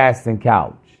that casting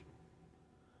couch,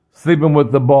 sleeping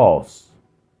with the boss,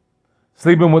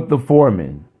 sleeping with the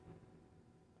foreman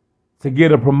to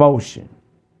get a promotion,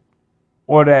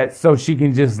 or that so she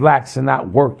can just lax and not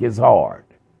work as hard.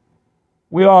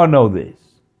 We all know this.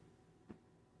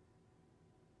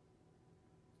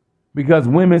 Because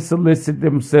women solicit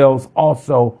themselves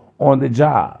also on the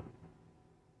job.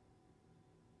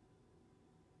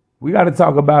 We got to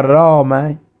talk about it all,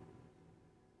 man.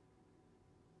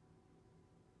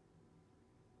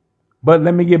 But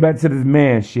let me get back to this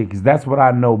man shit, because that's what I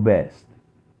know best.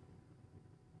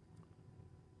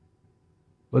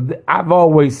 But I've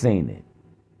always seen it.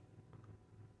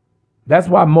 That's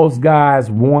why most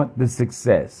guys want the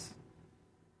success.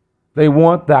 They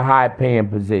want the high-paying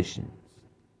positions,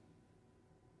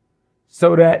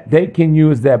 so that they can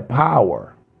use that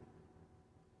power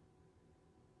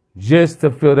just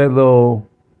to fill their little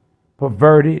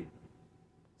perverted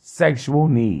sexual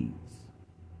needs.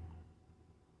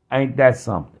 Ain't that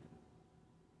something?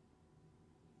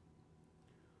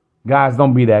 Guys,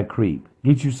 don't be that creep.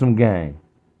 Get you some game.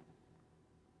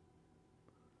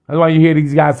 That's why you hear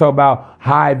these guys talk about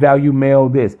high value male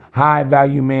this, high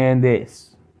value man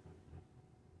this.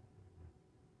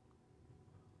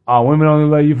 Oh, women only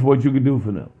love you for what you can do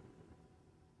for them.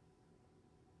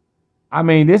 I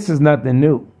mean, this is nothing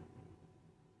new.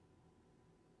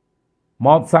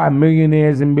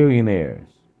 Multi-millionaires and billionaires.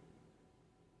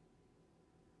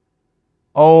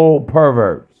 Old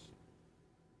perverts.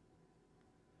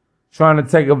 Trying to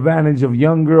take advantage of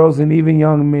young girls and even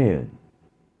young men.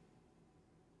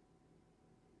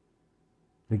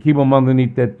 To keep them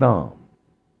underneath their thumb.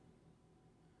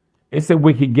 It's a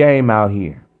wicked game out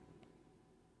here.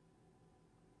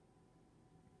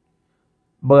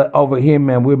 But over here,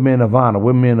 man, we're men of honor.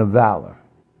 We're men of valor.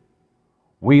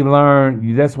 We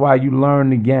learn, that's why you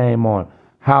learn the game on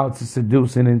how to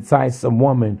seduce and entice a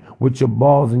woman with your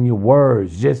balls and your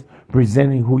words, just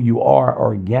presenting who you are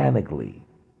organically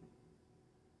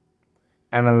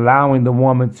and allowing the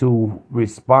woman to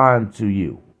respond to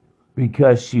you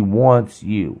because she wants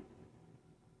you.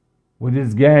 With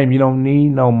this game, you don't need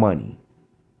no money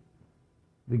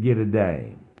to get a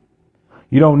dame.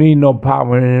 You don't need no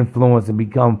power and influence to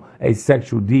become a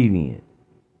sexual deviant.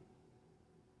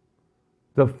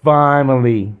 To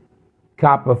finally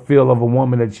cop a feel of a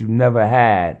woman that you never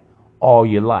had all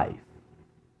your life.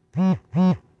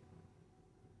 Now,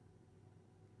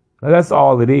 that's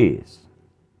all it is.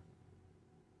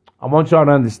 I want y'all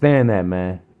to understand that,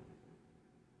 man.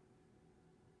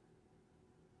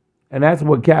 And that's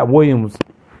what Katt Williams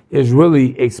is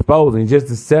really exposing, just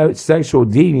the sexual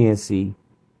deviancy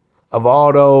of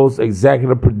all those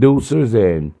executive producers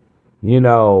and,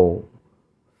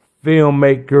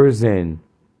 filmmakers and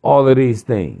all of these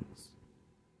things.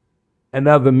 And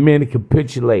other men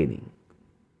capitulating.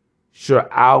 Sure,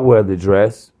 I'll wear the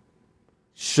dress.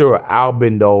 Sure, I'll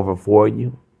bend over for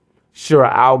you. Sure,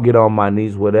 I'll get on my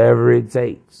knees, whatever it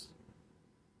takes.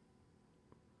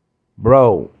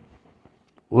 Bro,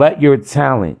 let your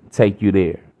talent take you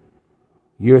there.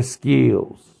 Your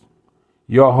skills,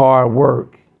 your hard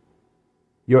work,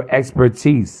 your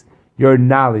expertise, your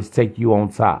knowledge take you on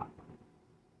top.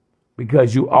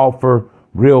 Because you offer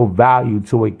real value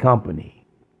to a company.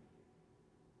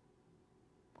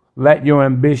 Let your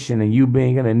ambition and you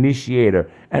being an initiator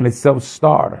and a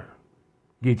self-starter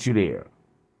get you there.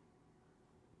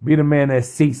 Be the man that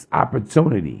seeks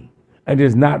opportunity and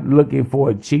is not looking for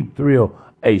a cheap thrill,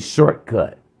 a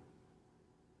shortcut.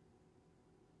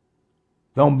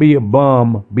 Don't be a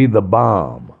bum, be the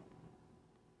bomb.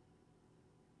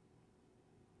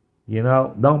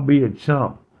 Don't be a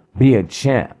chump, be a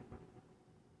champ.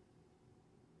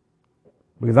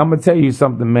 Because I'm going to tell you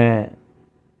something, man.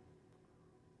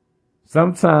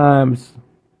 Sometimes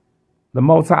the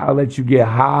Most High will let you get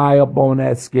high up on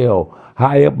that scale,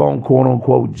 high up on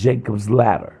quote-unquote Jacob's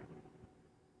ladder,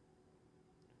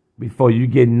 before you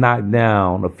get knocked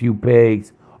down a few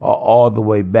pegs or all the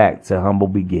way back to humble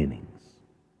beginnings.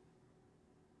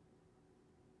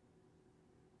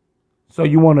 So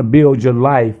you want to build your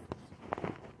life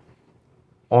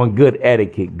on good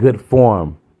etiquette, good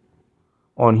form,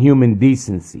 on human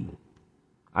decency.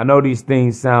 I know these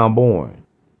things sound boring.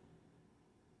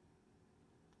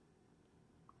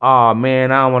 Oh,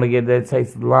 man, I don't want to get that. It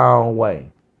takes a long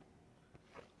way.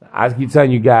 I keep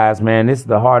telling you guys, man, this is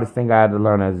the hardest thing I had to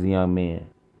learn as a young man.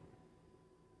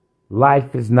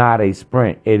 Life is not a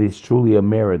sprint. It is truly a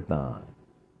marathon.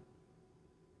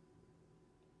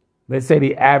 They say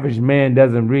the average man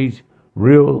doesn't reach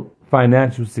real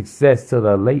financial success till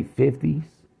the late 50s.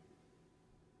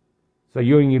 So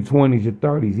you're in your 20s, your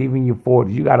 30s, even your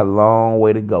 40s. You got a long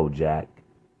way to go, Jack.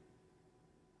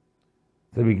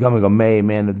 To becoming a made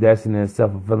man of destiny and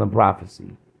self-fulfilling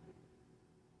prophecy.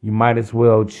 You might as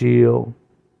well chill,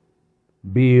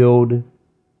 build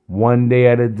one day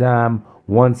at a time,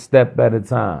 one step at a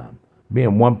time,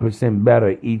 being 1%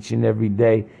 better each and every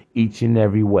day, each and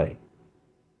every way.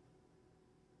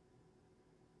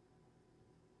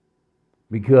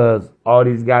 Because all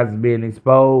these guys are being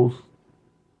exposed,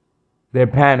 they're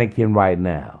panicking right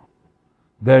now.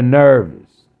 They're nervous.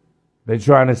 They're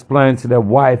trying to explain to their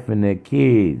wife and their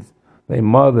kids, their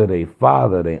mother, their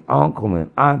father, their uncle and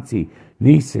auntie,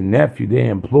 niece and nephew, their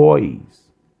employees,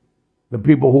 the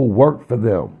people who work for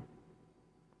them.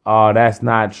 Oh, that's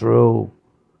not true.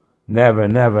 Never,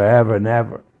 never, ever,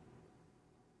 never.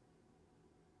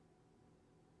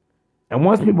 And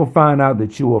once people find out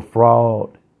that you a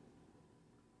fraud,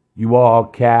 you all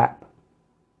cap,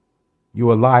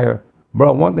 you a liar.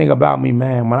 Bro, one thing about me,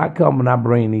 man, when I come and I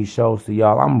bring these shows to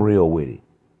y'all, I'm real with it.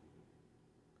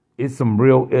 It's some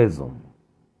real ism.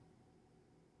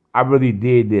 I really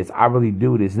did this. I really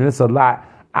do this. And it's a lot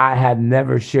I had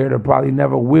never shared or probably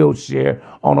never will share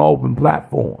on an open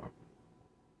platform.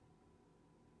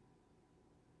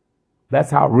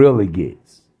 That's how real it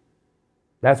gets.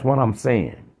 That's what I'm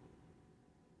saying.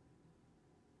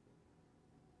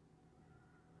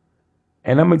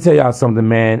 And let me tell y'all something,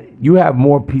 man. You have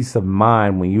more peace of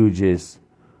mind when y'all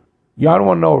don't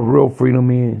want to know what real freedom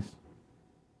is?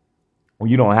 When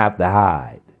you don't have to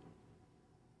hide.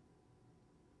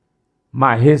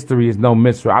 My history is no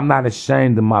mystery. I'm not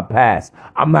ashamed of my past.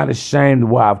 I'm not ashamed of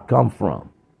where I've come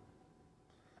from.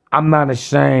 I'm not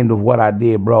ashamed of what I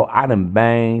did, bro. I done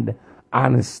banged, I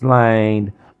done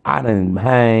slain, I done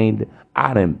hanged,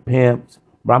 I done pimped,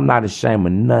 but I'm not ashamed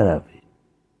of none of it.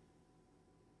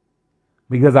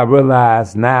 Because I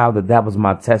realize now that that was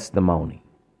my testimony.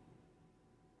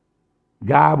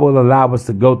 God will allow us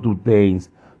to go through things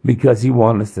because he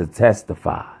wants us to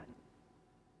testify.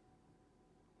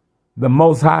 The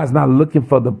Most High is not looking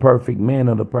for the perfect man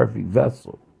or the perfect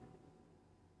vessel.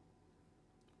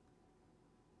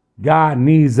 God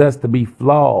needs us to be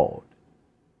flawed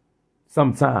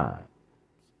sometimes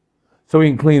so he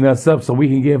can clean us up, so we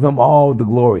can give him all the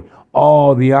glory,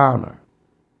 all the honor,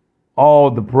 all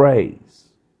the praise.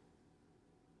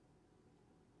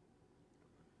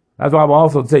 That's why I will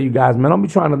also tell you guys, man, don't be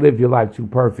trying to live your life too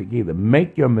perfect either.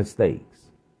 Make your mistakes.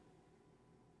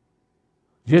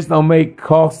 Just don't make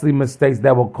costly mistakes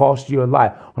that will cost you your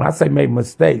life. When I say make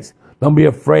mistakes, don't be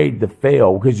afraid to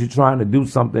fail because you're trying to do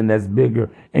something that's bigger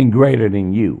and greater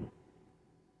than you.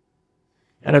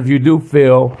 And if you do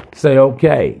fail, say,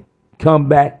 okay, come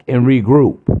back and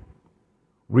regroup,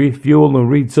 refuel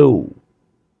and retool.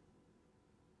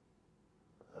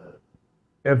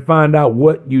 And find out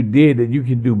what you did that you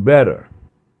can do better.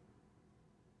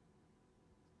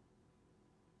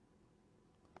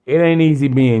 It ain't easy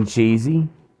being cheesy.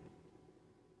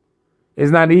 It's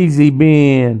not easy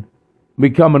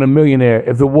becoming a millionaire.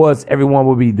 If it was, everyone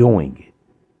would be doing it.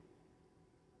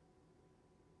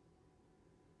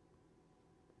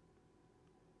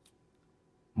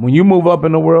 When you move up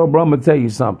in the world, bro, I'm going to tell you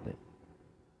something.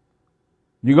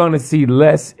 You're going to see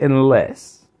less and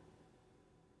less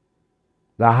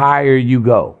the higher you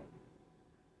go.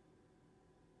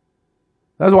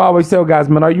 That's why I always tell guys,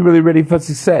 man, are you really ready for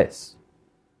success?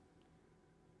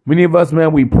 Many of us,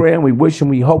 man, we pray and we wish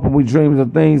and we hope and we dream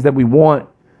of things that we want,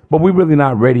 but we're really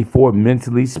not ready for it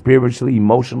mentally, spiritually,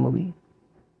 emotionally,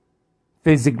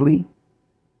 physically.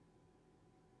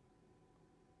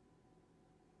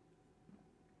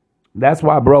 That's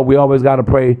why, bro, we always got to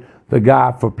pray to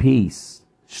God for peace,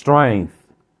 strength,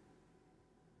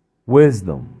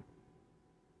 wisdom,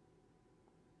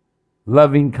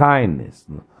 loving kindness,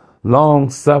 long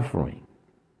suffering,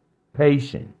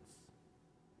 patience.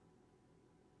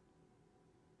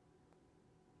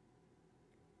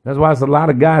 That's why it's a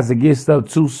lot of guys that get stuff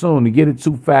too soon, they get it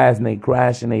too fast and they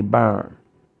crash and they burn.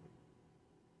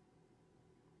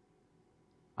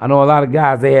 I know a lot of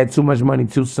guys, they had too much money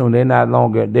too soon. They're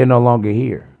no longer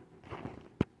here.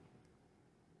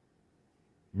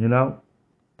 You know?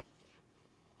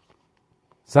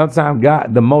 Sometimes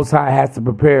God, the Most High, has to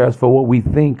prepare us for what we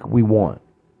think we want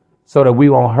so that we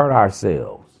won't hurt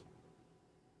ourselves.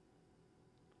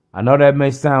 I know that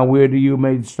may sound weird to you,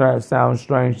 may sound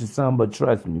strange to some, but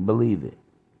trust me, believe it.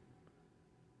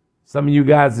 Some of you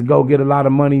guys that go get a lot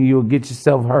of money, you'll get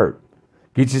yourself hurt.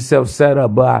 Get yourself set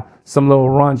up by some little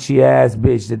raunchy ass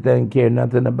bitch that doesn't care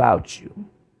nothing about you.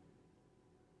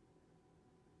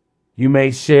 You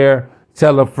may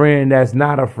tell a friend that's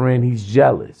not a friend, he's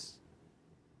jealous.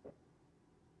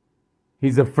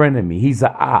 He's a friend of me. He's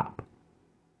a op.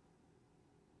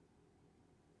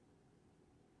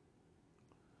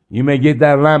 You may get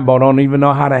that Lambo, don't even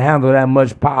know how to handle that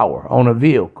much power on a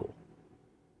vehicle.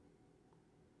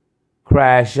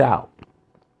 Crash out.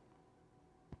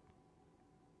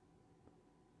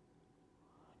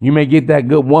 You may get that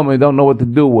good woman, don't know what to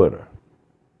do with her.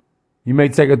 You may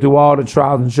take her through all the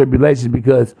trials and tribulations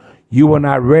because you were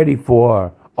not ready for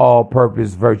an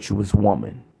all-purpose, virtuous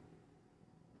woman.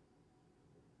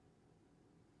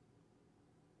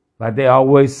 Like they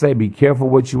always say, be careful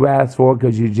what you ask for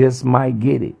because you just might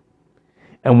get it.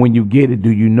 And when you get it, do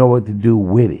you know what to do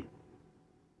with it?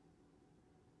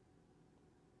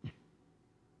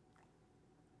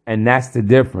 And that's the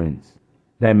difference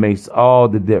that makes all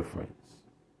the difference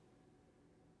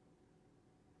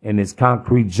in this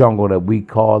concrete jungle that we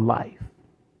call life.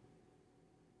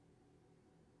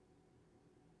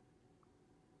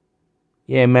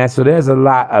 Yeah, man, so there's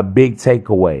a big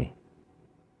takeaway.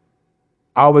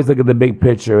 I always look at the big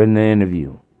picture in the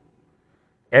interview.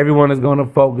 Everyone is going to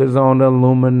focus on the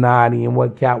Illuminati and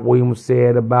what Katt Williams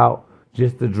said about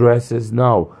just the dresses.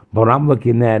 No, but what I'm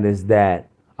looking at is that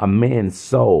a man's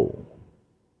soul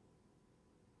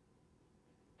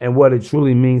and what it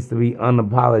truly means to be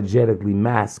unapologetically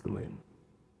masculine.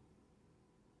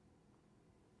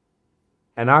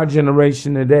 And our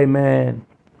generation today, man,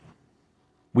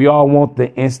 we all want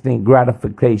the instant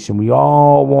gratification. We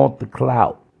all want the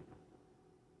clout,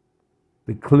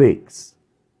 the clicks,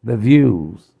 the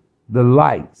views, the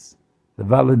likes, the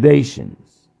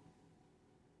validations,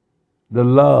 the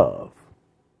love.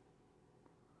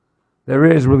 There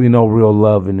is really no real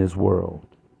love in this world.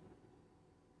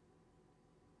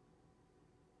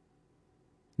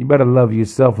 You better love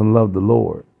yourself and love the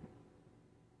Lord.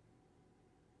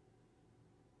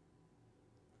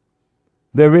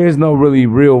 There is no really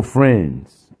real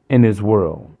friends in this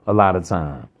world a lot of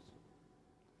times.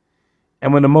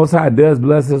 And when the Most High does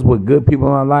bless us with good people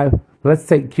in our life, let's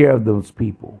take care of those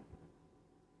people.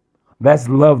 Let's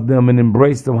love them and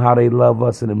embrace them how they love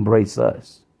us and embrace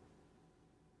us.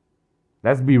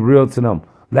 Let's be real to them.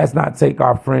 Let's not take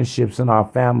our friendships and our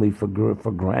family for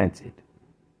granted.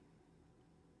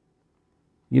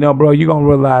 You know, bro, you're going to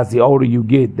realize the older you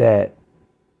get that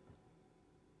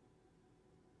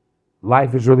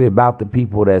life is really about the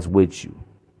people that's with you.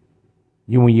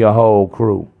 You and your whole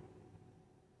crew.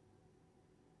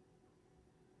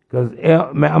 Because,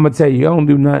 man, I'm going to tell you don't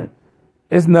do nothing.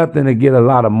 It's nothing to get a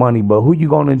lot of money, but who you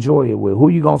going to enjoy it with? Who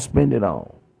you going to spend it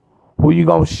on? Who you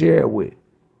going to share it with?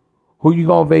 Who you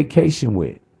going to vacation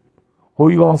with? Who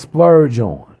you going to splurge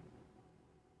on?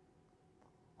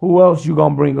 Who else you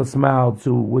going to bring a smile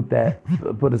to with that,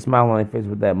 put a smile on their face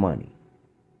with that money?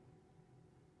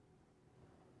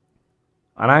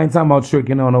 And I ain't talking about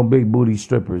tricking on no big booty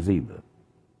strippers either.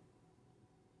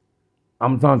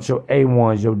 I'm talking about your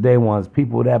A1s, your day ones,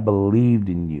 people that believed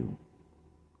in you.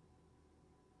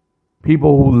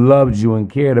 People who loved you and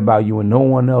cared about you and no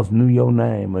one else knew your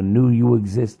name or knew you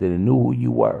existed and knew who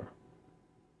you were.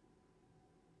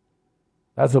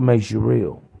 That's what makes you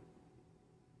real.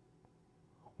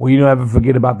 Well, you don't ever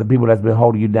forget about the people that's been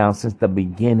holding you down since the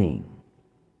beginning.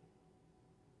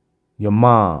 Your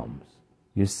moms,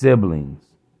 your siblings,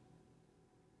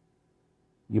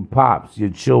 your pops,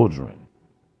 your children,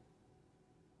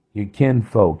 your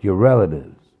kinfolk, your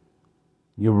relatives,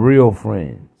 your real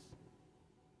friends.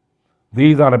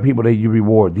 These are the people that you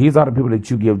reward. These are the people that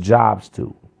you give jobs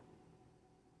to.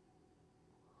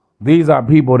 These are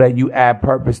people that you add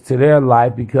purpose to their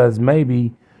life because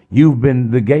maybe you've been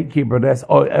the gatekeeper that's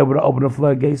able to open the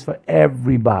floodgates for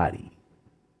everybody.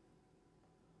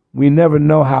 We never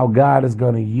know how God is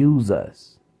going to use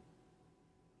us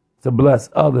to bless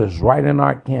others right in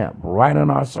our camp, right in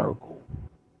our circle.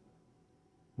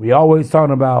 We always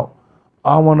talking about,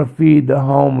 I want to feed the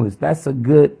homeless. That's a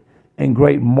good and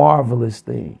great, marvelous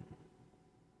thing.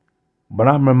 But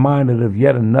I'm reminded of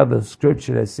yet another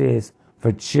scripture that says,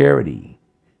 for charity,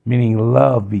 meaning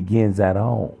love begins at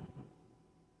home.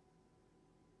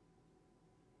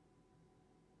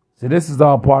 So this is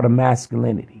all part of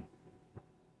masculinity.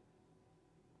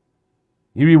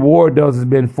 You reward those that's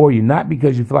been for you, not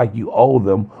because you feel like you owe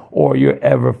them or you're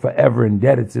ever forever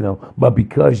indebted to them, but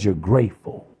because you're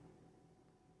grateful.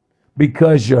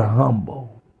 Because you're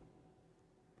humble.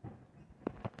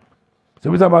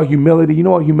 So we talk about humility. You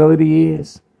know what humility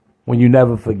is? When you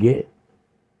never forget.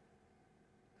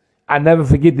 I never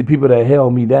forget the people that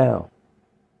held me down.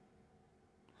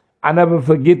 I never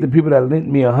forget the people that lent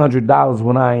me $100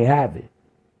 when I ain't have it.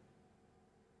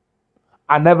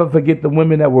 I never forget the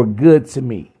women that were good to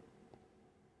me,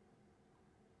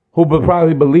 who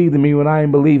probably believed in me when I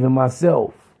ain't believe in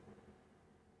myself.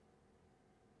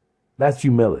 That's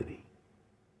humility.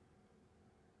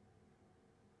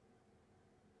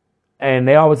 And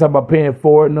they always talk about paying it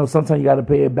forward. No, sometimes you got to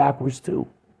pay it backwards too.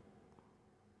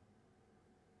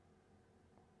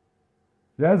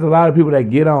 There's a lot of people that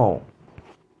get on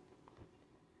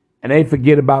and they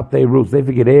forget about their roots. They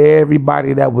forget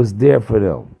everybody that was there for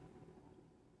them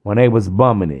when they was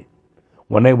bumming it,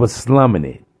 when they was slumming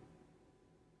it,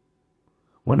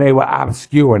 when they were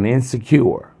obscure and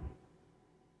insecure,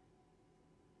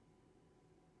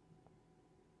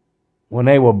 when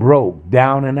they were broke,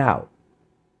 down and out.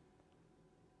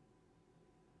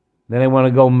 Then they want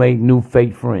to go make new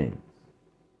fake friends.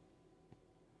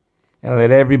 And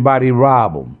let everybody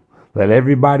rob them. Let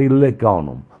everybody lick on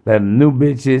them. Let new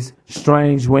bitches,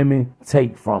 strange women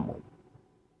take from them.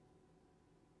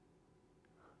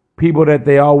 People that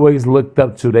they always looked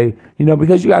up to.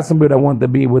 Because you got somebody that want to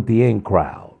be with the in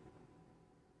crowd.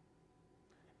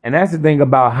 And that's the thing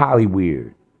about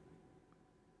Hollywood.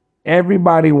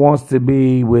 Everybody wants to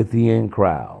be with the in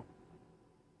crowd.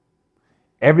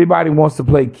 Everybody wants to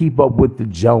play keep up with the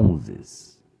Joneses.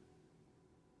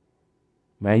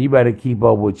 Man, you better keep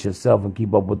up with yourself and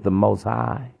keep up with the Most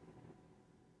High.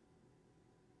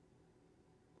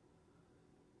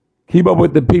 Keep up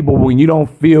with the people when you don't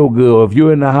feel good. If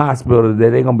you're in the hospital, they're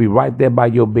going to be right there by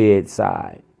your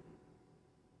bedside.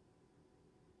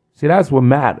 See, that's what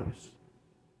matters.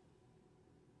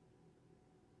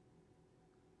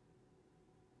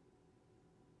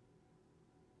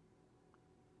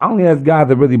 I only ask God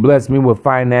to really bless me with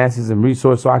finances and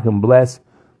resources so I can bless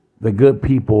the good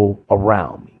people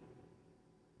around me.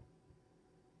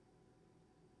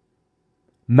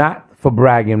 Not for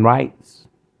bragging rights,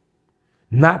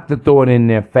 not to throw it in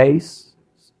their face,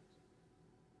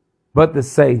 but to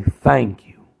say thank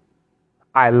you.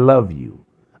 I love you.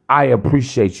 I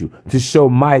appreciate you. To show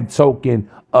my token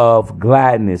of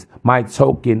gladness, my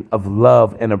token of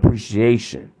love and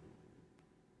appreciation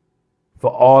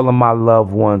for all of my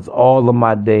loved ones, all of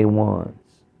my day ones.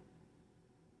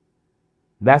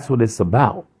 That's what it's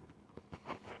about.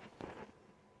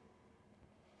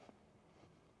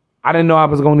 I didn't know I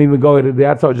was going to even go here today.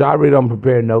 I told you I really don't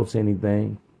prepare notes or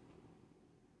anything.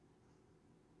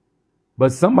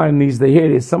 But somebody needs to hear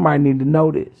this. Somebody needs to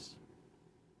know this.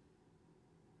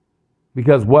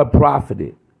 Because what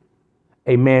profited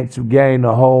a man to gain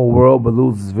the whole world but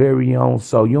lose his very own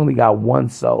soul? You only got one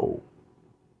soul.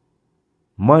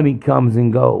 Money comes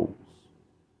and goes.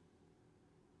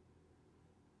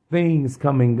 Things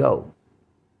come and go.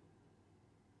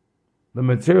 The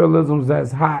materialism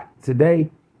that's hot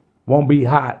today won't be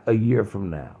hot a year from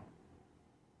now.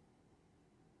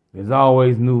 There's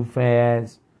always new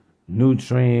fads, new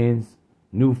trends,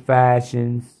 new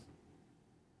fashions,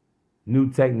 new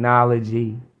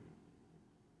technology,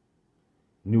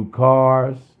 new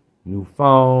cars, new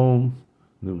phones,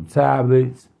 new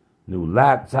tablets, new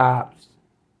laptops.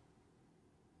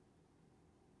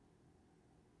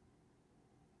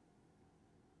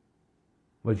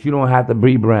 But you don't have to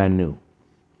be brand new.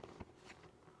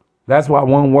 That's why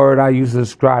one word I use to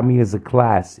describe me is a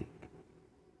classic.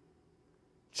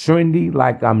 Trendy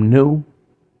like I'm new,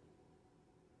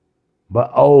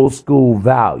 but old school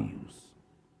values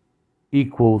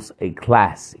equals a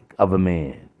classic of a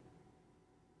man.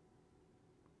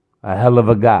 A hell of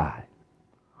a guy.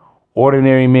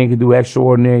 Ordinary men can do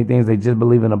extraordinary things. They just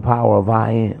believe in the power of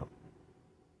I am.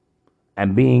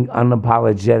 And being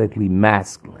unapologetically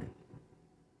masculine.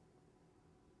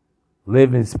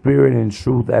 Live in spirit and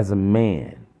truth as a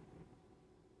man.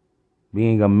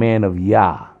 Being a man of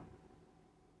Yah.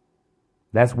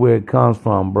 That's where it comes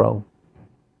from, bro.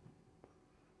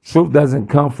 Truth doesn't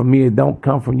come from me. It don't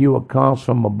come from you. It comes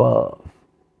from above.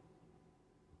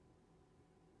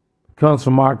 It comes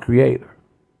from our Creator.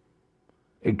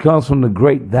 It comes from the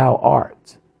great thou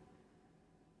art.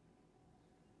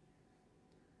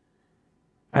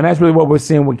 And that's really what we're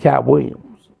seeing with Katt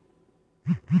Williams.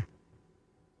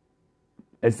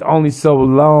 It's only so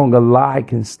long a lie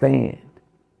can stand.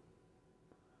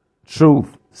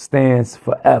 Truth stands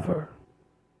forever.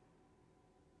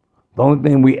 The only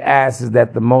thing we ask is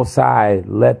that the Most High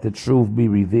let the truth be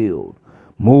revealed.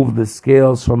 Move the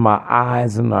scales from our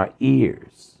eyes and our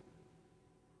ears,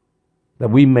 that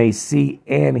we may see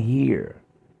and hear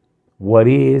what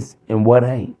is and what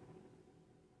ain't.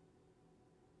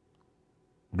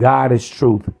 God is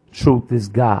truth. Truth is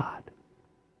God.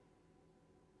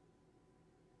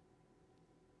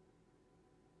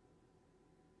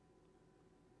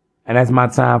 And that's my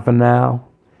time for now.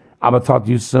 I will talk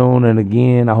to you soon. And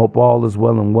again, I hope all is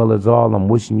well and well is all. I'm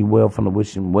wishing you well from the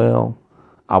wishing well.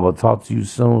 I will talk to you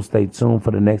soon. Stay tuned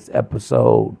for the next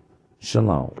episode.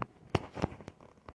 Shalom.